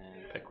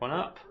and pick one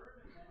up.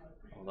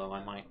 Although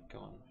I might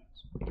go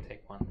and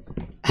take one.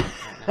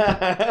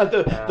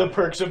 the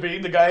perks of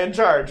being the guy in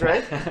charge,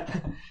 right?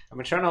 I've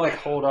been trying to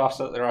hold off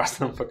so that there are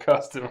some for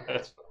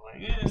customers.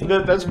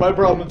 That's my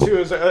problem too.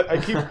 Is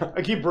I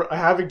keep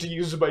having to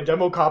use my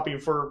demo copy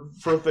for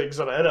things,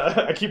 and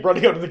I keep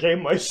running out of the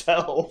game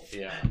myself.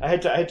 Yeah, I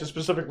had to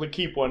specifically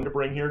keep one to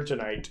bring here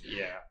tonight.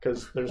 Yeah,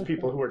 because there's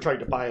people who are trying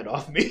to buy it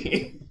off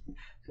me.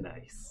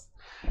 Nice.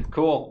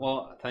 Cool.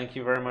 Well, thank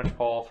you very much,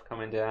 Paul, for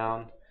coming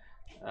down.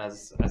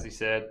 As he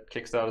said,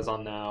 Kickstarter's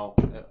on now.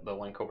 The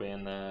link will be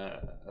in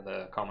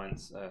the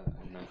comments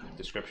in the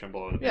description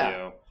below the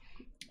video.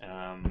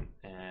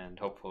 And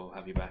hopefully we'll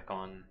have you back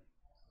on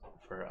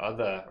for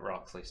other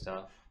Roxley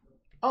stuff.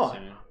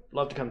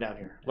 Love to come down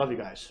here. Love you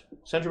guys.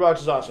 Sentry Box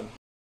is awesome.